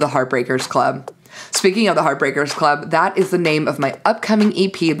Exchange into the Heartbreakers Club. Speaking of the Heartbreakers Club, that is the name of my upcoming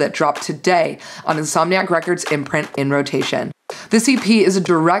EP that dropped today on Insomniac Records imprint In Rotation. This EP is a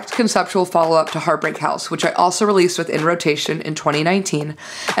direct conceptual follow-up to Heartbreak House, which I also released with In Rotation in 2019,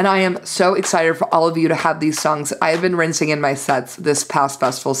 and I am so excited for all of you to have these songs that I have been rinsing in my sets this past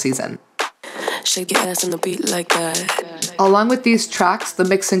festival season. Shake your ass on the beat like that. Along with these tracks, the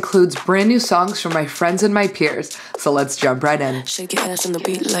mix includes brand new songs from my friends and my peers, so let's jump right in. Shake your ass on the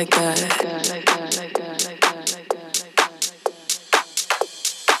beat like that.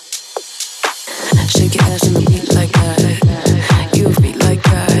 Shake your ass on the beat like that. You a freak like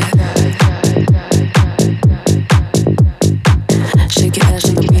that.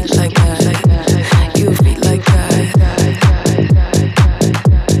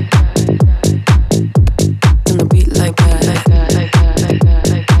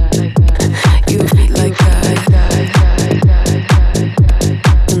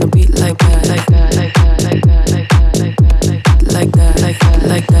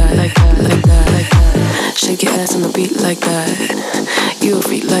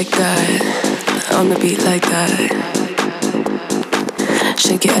 like that. On the beat like that.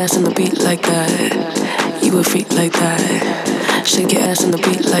 Shake your ass on the beat like that. You a freak like that. Shake your ass on the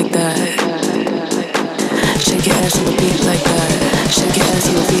beat like that. Shake your ass on the beat like that. Shake your ass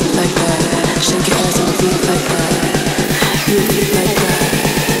on the beat like that. Shake your ass on the beat like that. You a freak like that.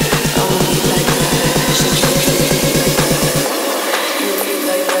 On the beat like that. Shake your ass on the beat like that. You a freak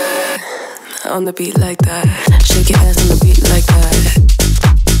like that. On the beat like that. Shake your ass on the beat like that.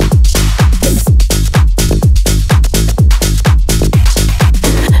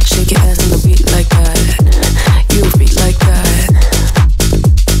 Shake your ass on the beat like that. You a freak like that.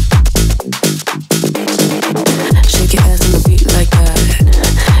 Shake your ass on the beat like that.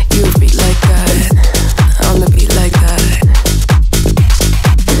 You a freak like that. On the beat like that.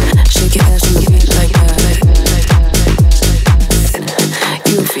 Shake your ass on the beat like that.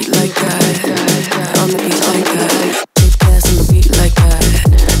 You a freak like that. On the beat like that. Shake your ass on the beat like that.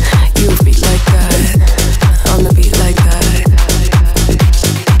 You a freak like that. On the beat like that.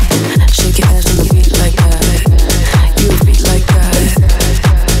 Shake your ass on the beat like that. You a freak like that.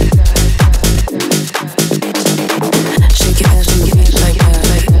 Shake your ass on the beat like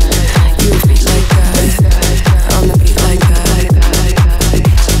that. You a freak like that. On the beat like that.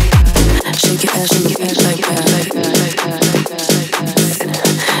 Shake your ass on the beat like that.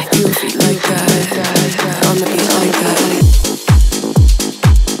 You a freak like that. On the beat like that.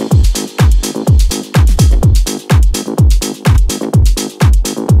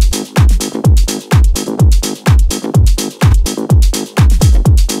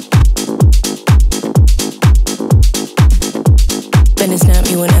 Then it's not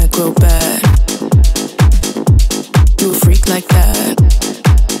me when I grow bad. You a freak like that.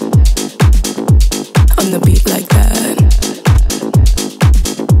 On the beat like that.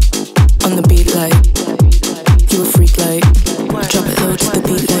 On the beat like. You a freak like. Drop it low to the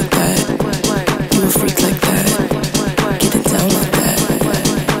beat like that. You a freak like that. Get it down like that.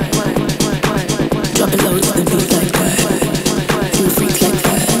 Drop it low to the beat like that. You a freak like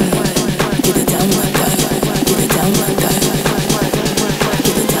that. Get it down like that. Get it down like that. Get it down like that.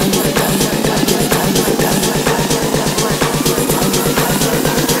 Get it down like that. Get it down like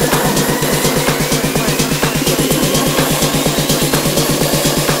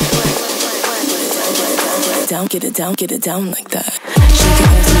that. Get it down, get it down like that.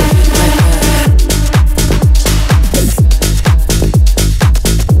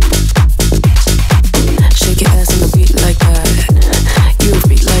 Shake your ass on the beat like that. Shake your ass on the beat like that. You a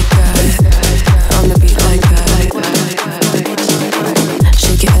freak like that. On the beat like that.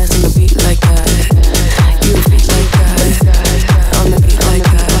 Shake your ass on the beat like that. You a freak like that. On the beat like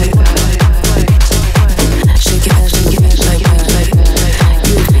that. Shake your ass on the beat like that.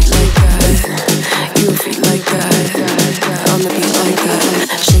 You a freak like that. You a freak like that. On the beat like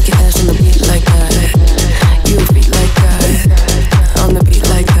that. Shake your ass on the beat like that. You a freak like that. On the beat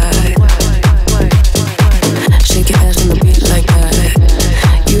like that. Shake your ass on the beat like that.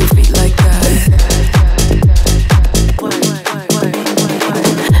 You a freak like that.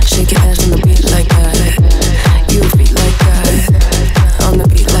 Shake your ass on the beat like that. You a freak like that. On the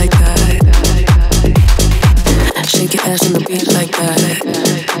beat like that. Shake your ass on the beat like that.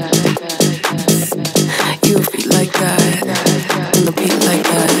 You a freak like that. On the beat like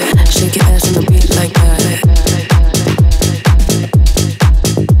that. Shake your ass on the beat like that.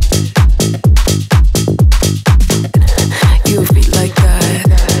 You a freak like that.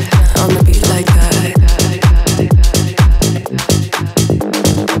 On the beat like that.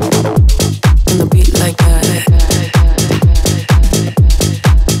 On the beat like that.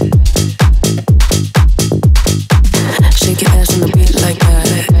 Shake your ass on the beat like that.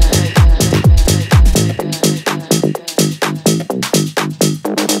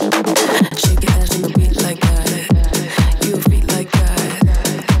 Shake it.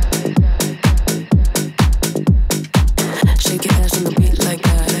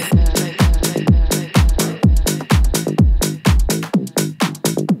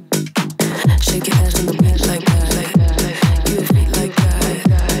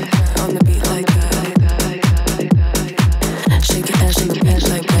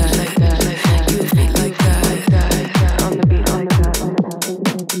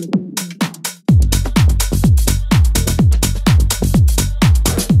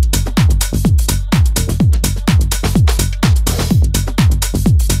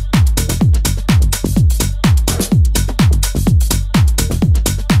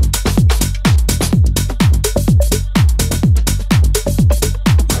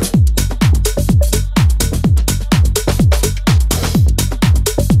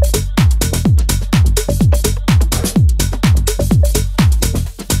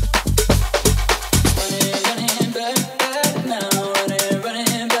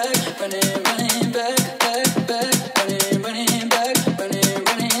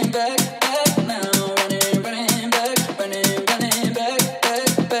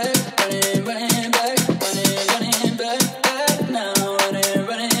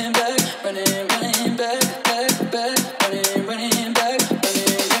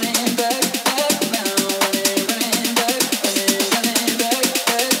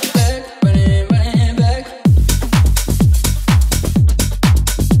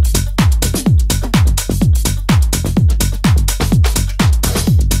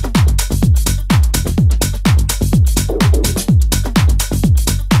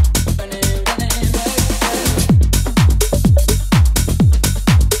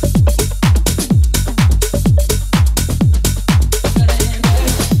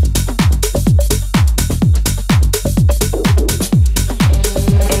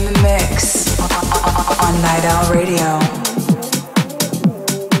 Night Owl Radio.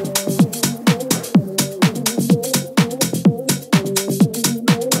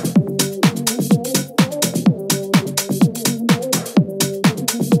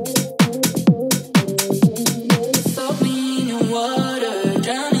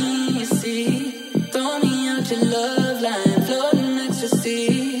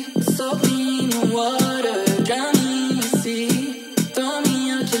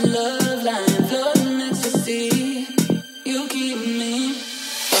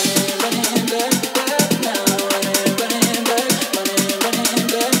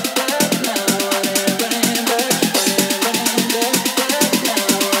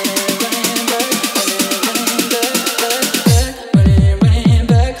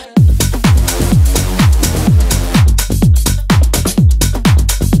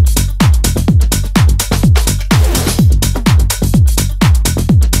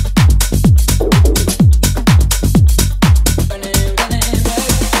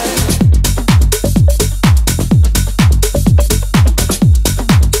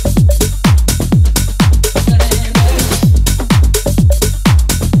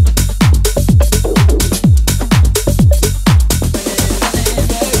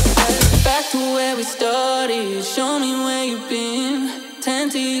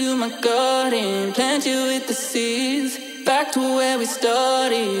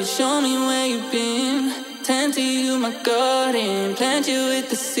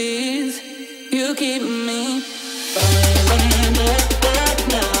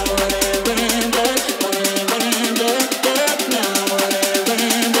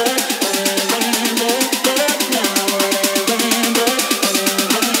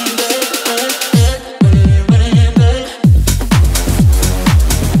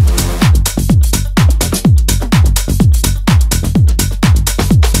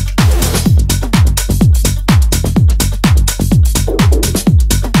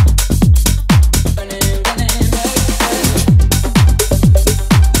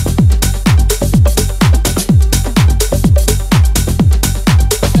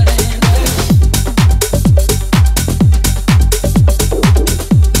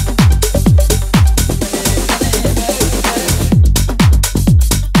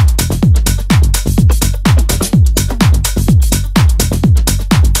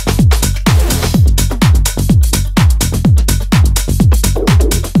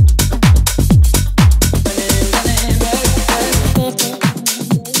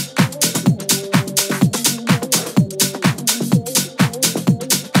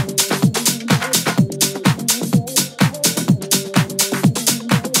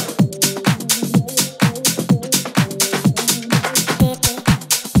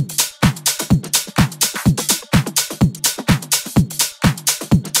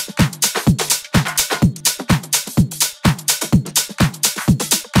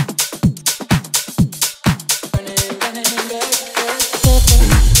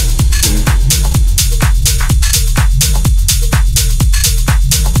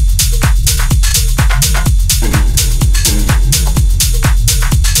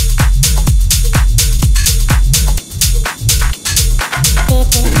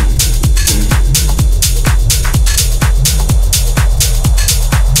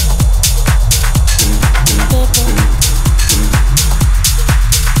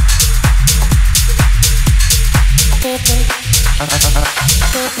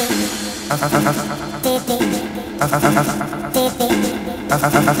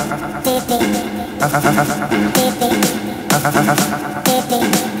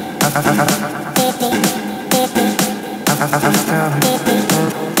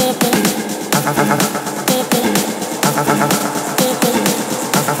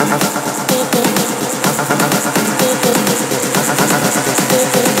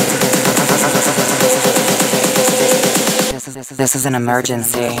 This is an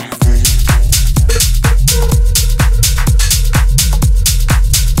emergency.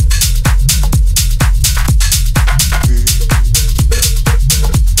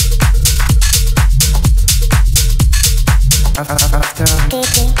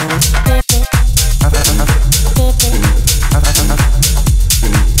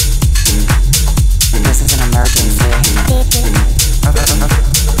 This is an emergency.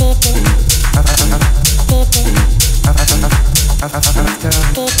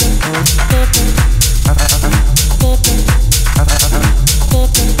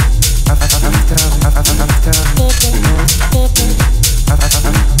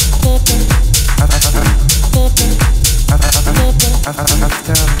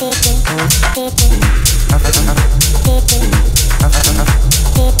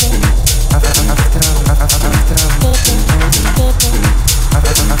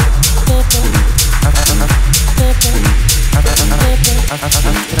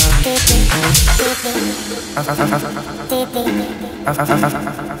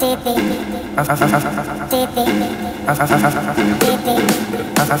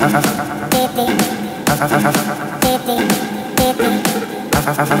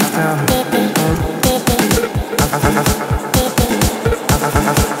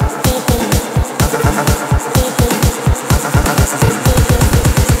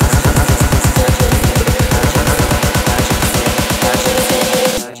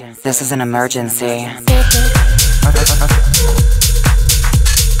 This is an emergency.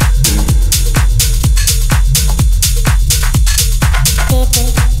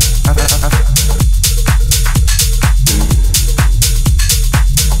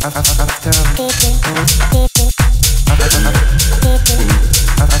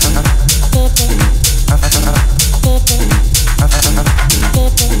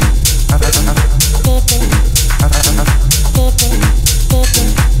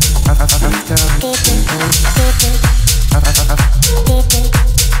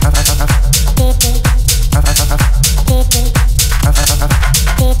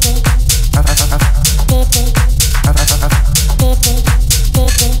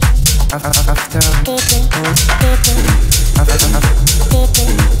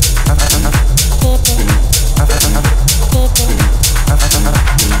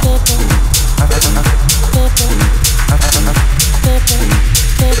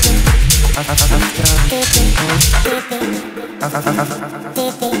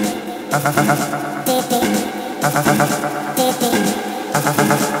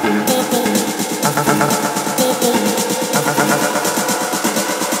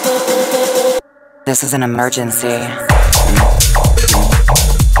 This is an emergency.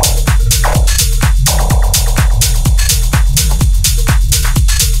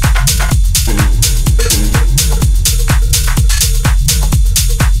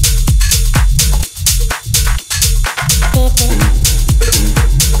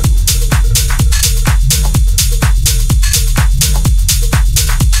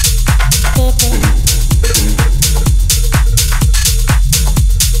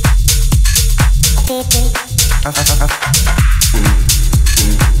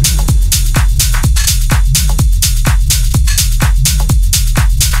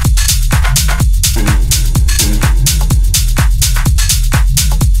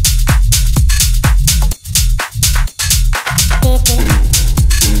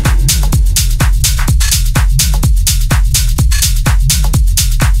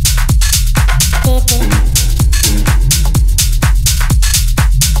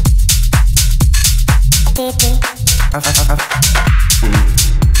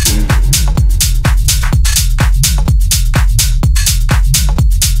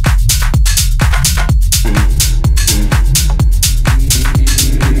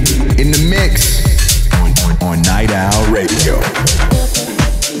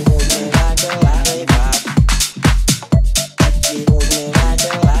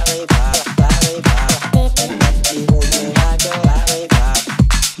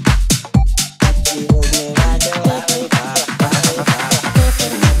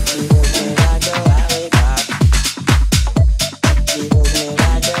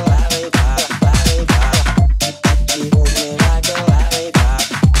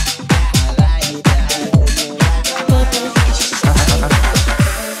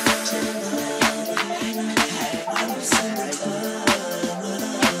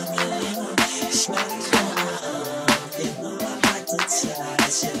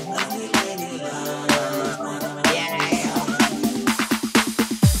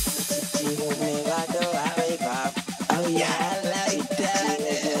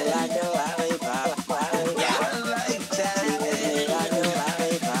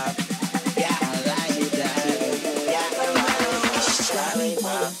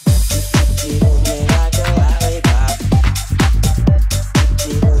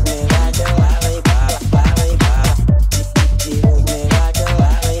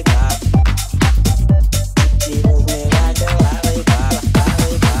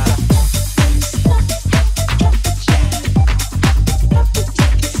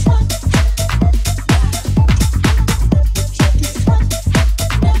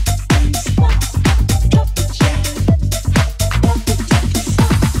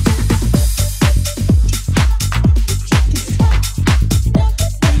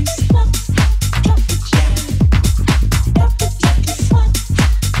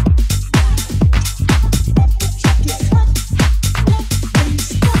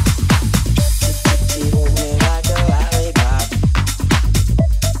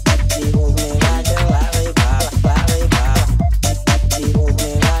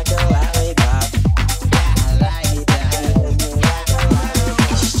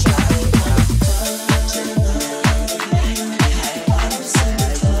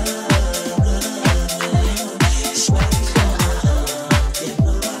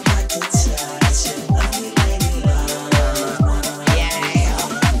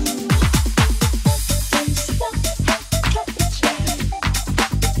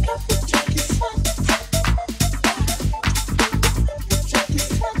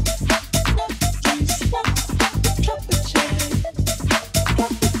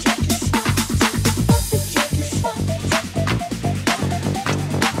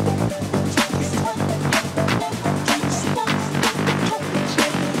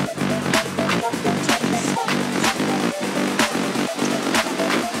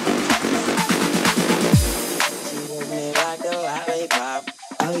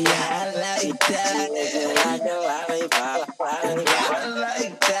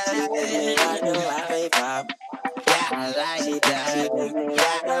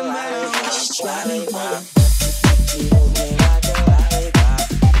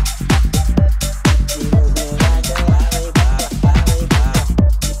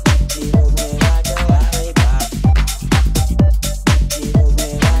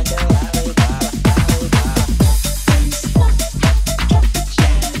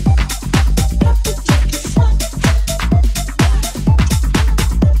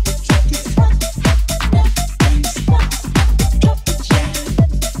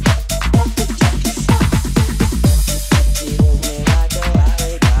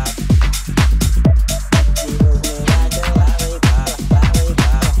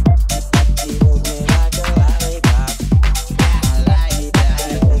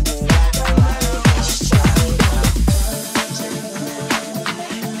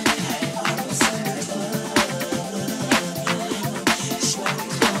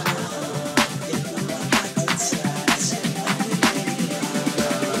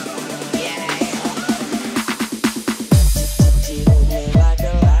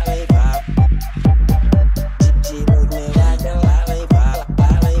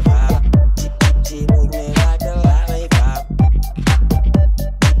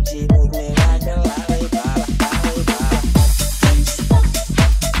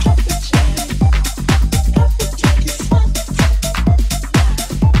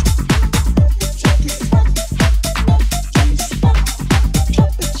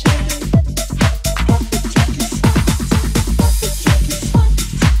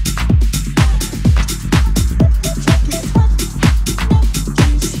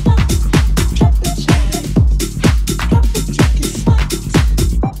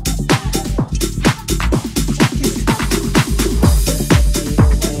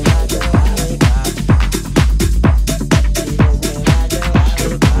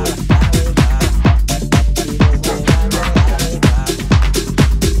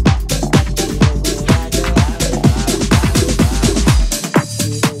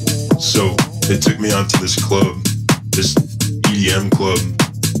 They took me out to this club, this EDM club.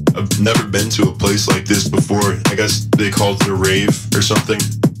 I've never been to a place like this before. I guess they called it a rave or something.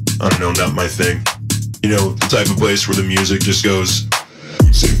 I don't know, not my thing. You know, the type of place where the music just goes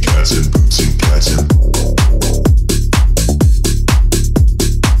boots and cats and boots and cats and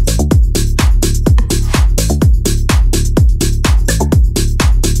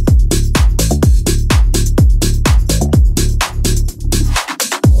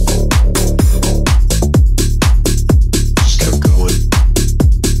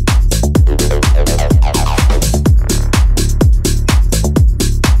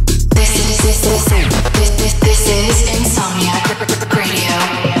This is Insomniac Radio.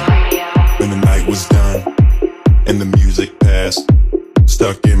 When the night was done and the music passed,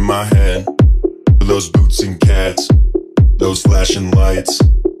 stuck in my head were those boots and cats, those flashing lights.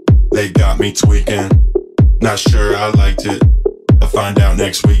 They got me tweaking. Not sure I liked it. I'll find out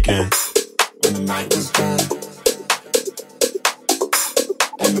next weekend. When the night was done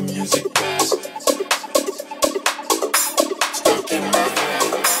and the music passed, stuck in my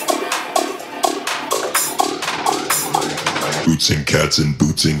head. Boots and cats and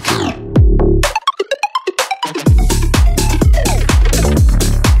boots and cats.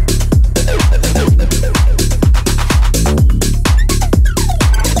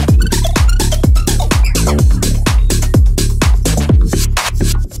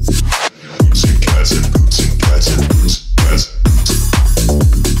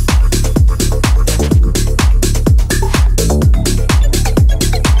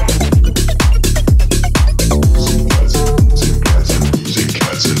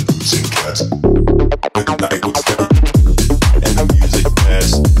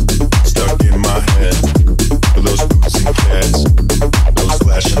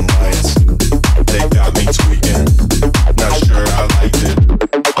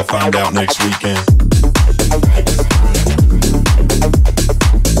 Next weekend.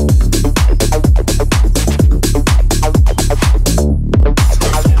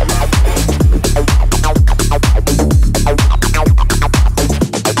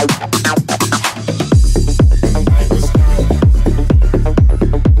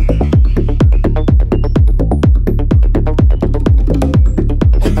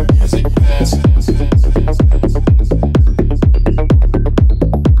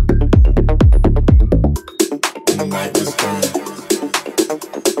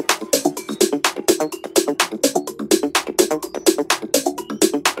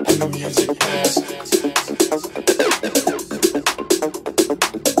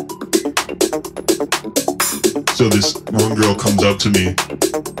 So this one girl comes up to me,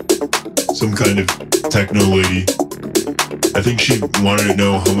 some kind of techno lady, I think she wanted to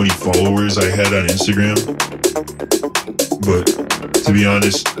know how many followers I had on Instagram. But to be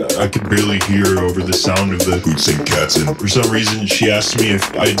honest, I could barely hear her over the sound of the boots and cats. And for some reason, she asked me if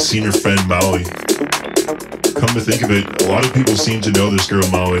I had seen her friend Molly. Come to think of it, a lot of people seem to know this girl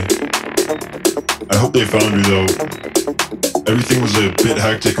Molly. I hope they found her though. Everything was a bit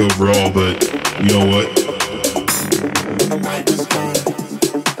hectic overall, but you know what? The night was done,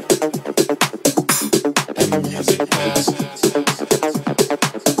 and the music passed.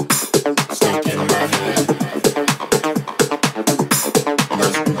 Stuck in my head.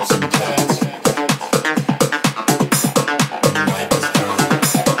 There's boots and cats. The night was done, and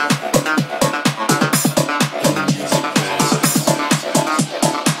the music passed.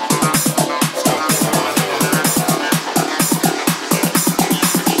 Stuck in my head.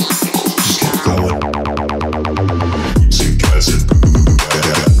 Just keep going.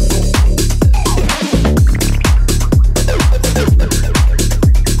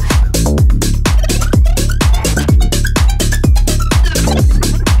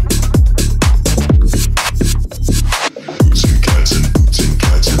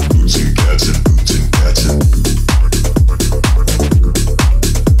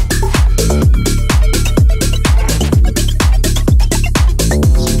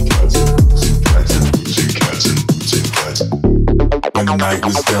 Night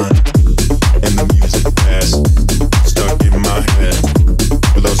was done, and the music passed. Stuck in my head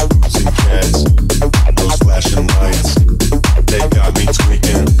with those boots and cats, those flashing lights. They got me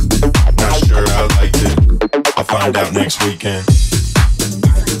tweaking. Not sure I liked it. I'll find out next weekend.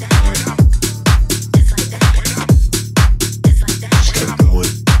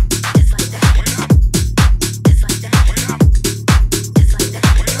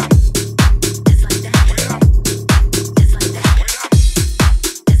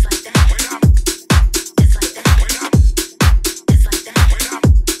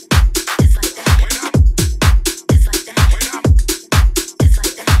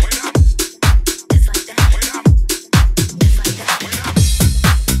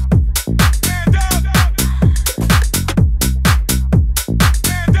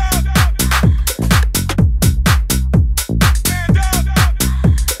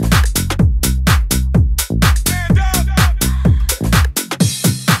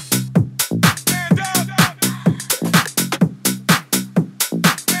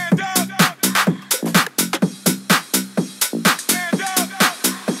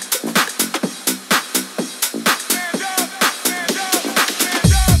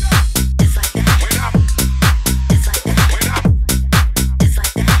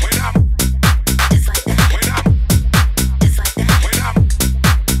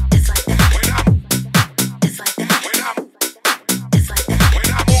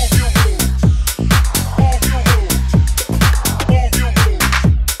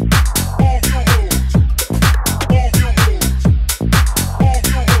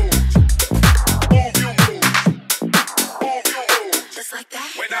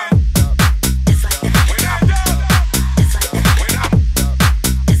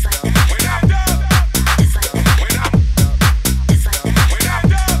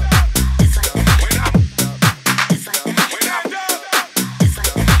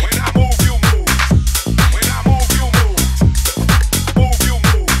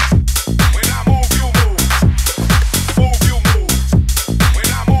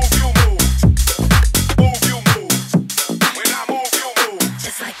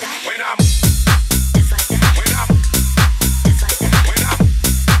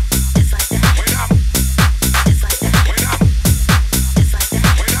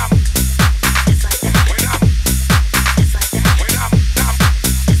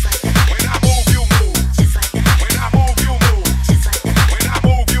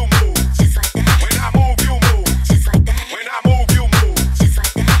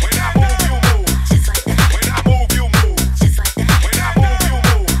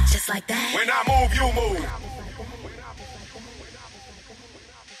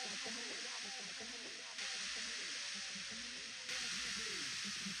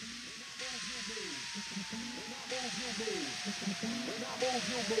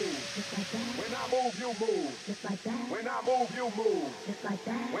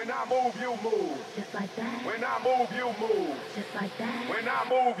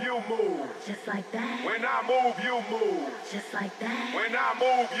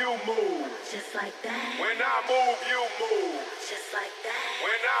 When I move, you move. Just like that.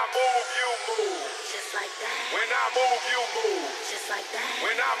 When I I move, you move. Just like that. When I move, you move. Just like that.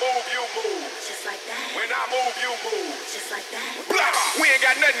 When I move, you move. Just like that. When I move, you move. Just like that. Blah! We ain't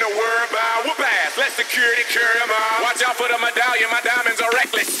got nothing to worry about. We'll pass. Let security carry 'em out. Watch out for the medallion. My diamonds are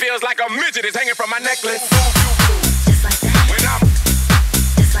reckless. Feels like a midget is hanging from